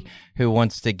everybody who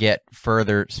wants to get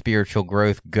further spiritual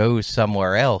growth goes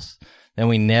somewhere else, then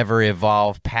we never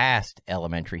evolve past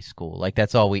elementary school. Like,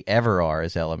 that's all we ever are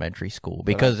is elementary school,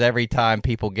 because every time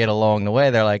people get along the way,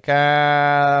 they're like,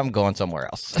 I'm going somewhere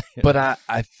else. But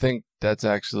I think that's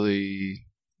actually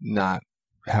not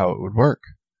how it would work.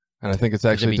 And I think it's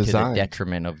actually designed to the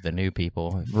detriment of the new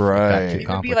people. Right. It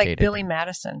would be like Billy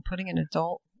Madison putting an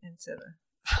adult into the...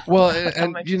 Well,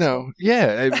 and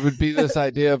it would be this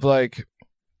idea of like,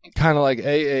 kind of like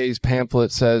AA's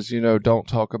pamphlet says, don't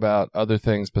talk about other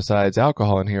things besides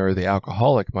alcohol in here, or the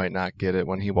alcoholic might not get it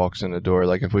when he walks in the door.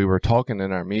 Like, if we were talking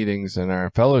in our meetings and our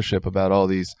fellowship about all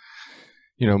these,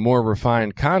 more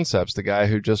refined concepts, the guy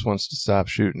who just wants to stop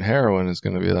shooting heroin is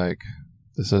going to be like,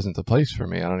 this isn't the place for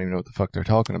me. I don't even know what the fuck they're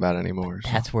talking about anymore. So.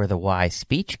 That's where the wise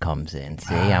speech comes in.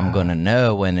 See, I'm going to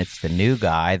know when it's the new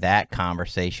guy, that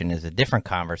conversation is a different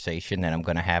conversation than I'm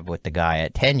going to have with the guy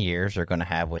at 10 years or going to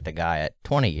have with the guy at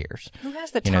 20 years. Who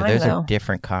has the time, those though? are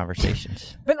different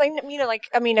conversations. But,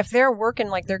 if they're working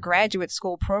like their graduate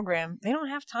school program, they don't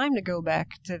have time to go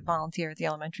back to volunteer at the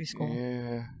elementary school.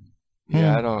 Yeah.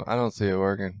 Yeah, I don't see it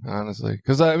working, honestly.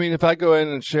 Because, if I go in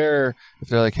and share, if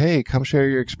they're like, hey, come share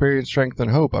your experience, strength, and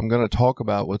hope, I'm going to talk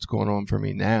about what's going on for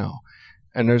me now.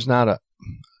 And there's not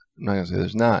I'm not gonna say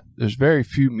there's not. There's very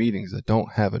few meetings that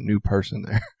don't have a new person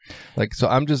there. Like, so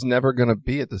I'm just never gonna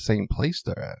be at the same place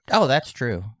they're at. Oh, that's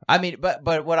true. I mean,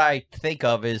 but what I think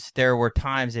of is there were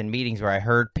times in meetings where I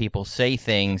heard people say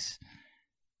things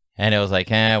and it was like,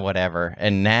 whatever.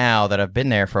 And now that I've been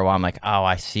there for a while, I'm like, oh,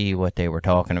 I see what they were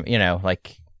talking about. You know,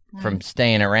 like from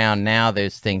staying around now,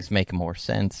 those things make more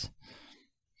sense.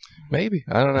 Maybe.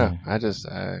 I don't know.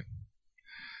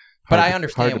 But I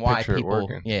understand why people,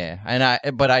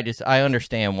 I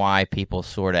understand why people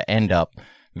sort of end up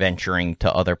venturing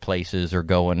to other places or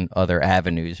going other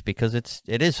avenues because it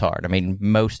is hard. I mean,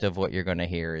 most of what you're going to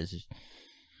hear is.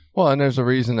 Well, and there's a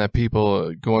reason that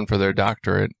people going for their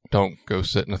doctorate don't go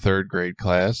sit in a third grade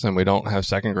class, and we don't have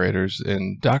second graders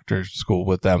in doctor's school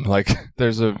with them. Like,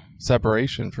 there's a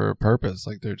separation for a purpose.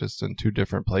 Like, they're just in two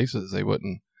different places. They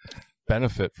wouldn't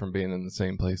benefit from being in the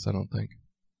same place, I don't think.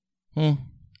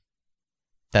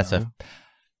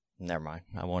 Never mind.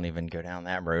 I won't even go down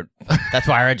that road. That's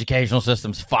why our educational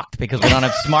system's fucked, because we don't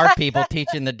have smart people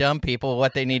teaching the dumb people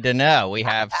what they need to know. We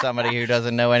have somebody who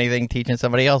doesn't know anything teaching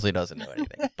somebody else who doesn't know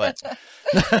anything. But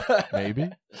maybe.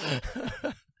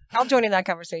 I'll join in that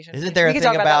conversation. Isn't there a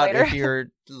thing about if you're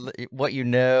what you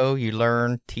know, you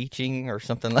learn teaching or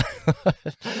something like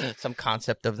some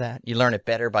concept of that? You learn it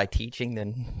better by teaching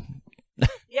than.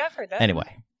 Yeah, I've heard that.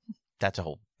 Anyway, that's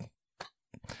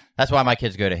why my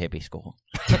kids go to hippie school.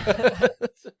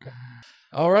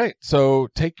 All right. So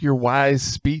take your wise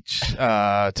speech,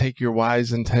 take your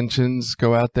wise intentions,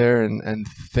 go out there and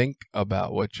think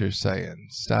about what you're saying.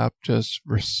 Stop just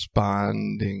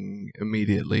responding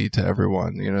immediately to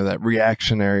everyone. You know, that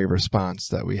reactionary response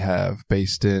that we have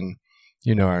based in,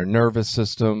 you know, our nervous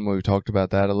system. We talked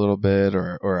about that a little bit,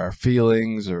 or our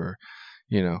feelings, or,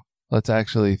 you know, let's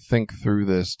actually think through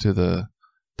this to the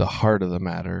heart of the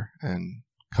matter and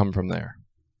come from there.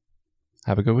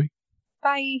 Have a good week.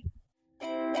 Bye.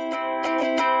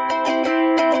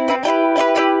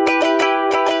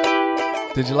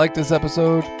 Did you like this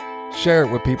episode? Share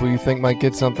it with people you think might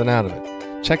get something out of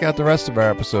it. Check out the rest of our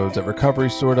episodes at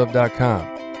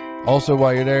recoverysortof.com. Also,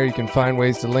 while you're there, you can find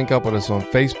ways to link up with us on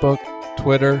Facebook,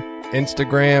 Twitter,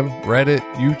 Instagram, Reddit,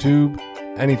 YouTube,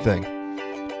 anything.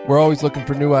 We're always looking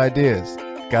for new ideas.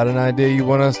 Got an idea you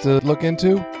want us to look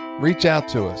into? Reach out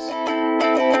to us.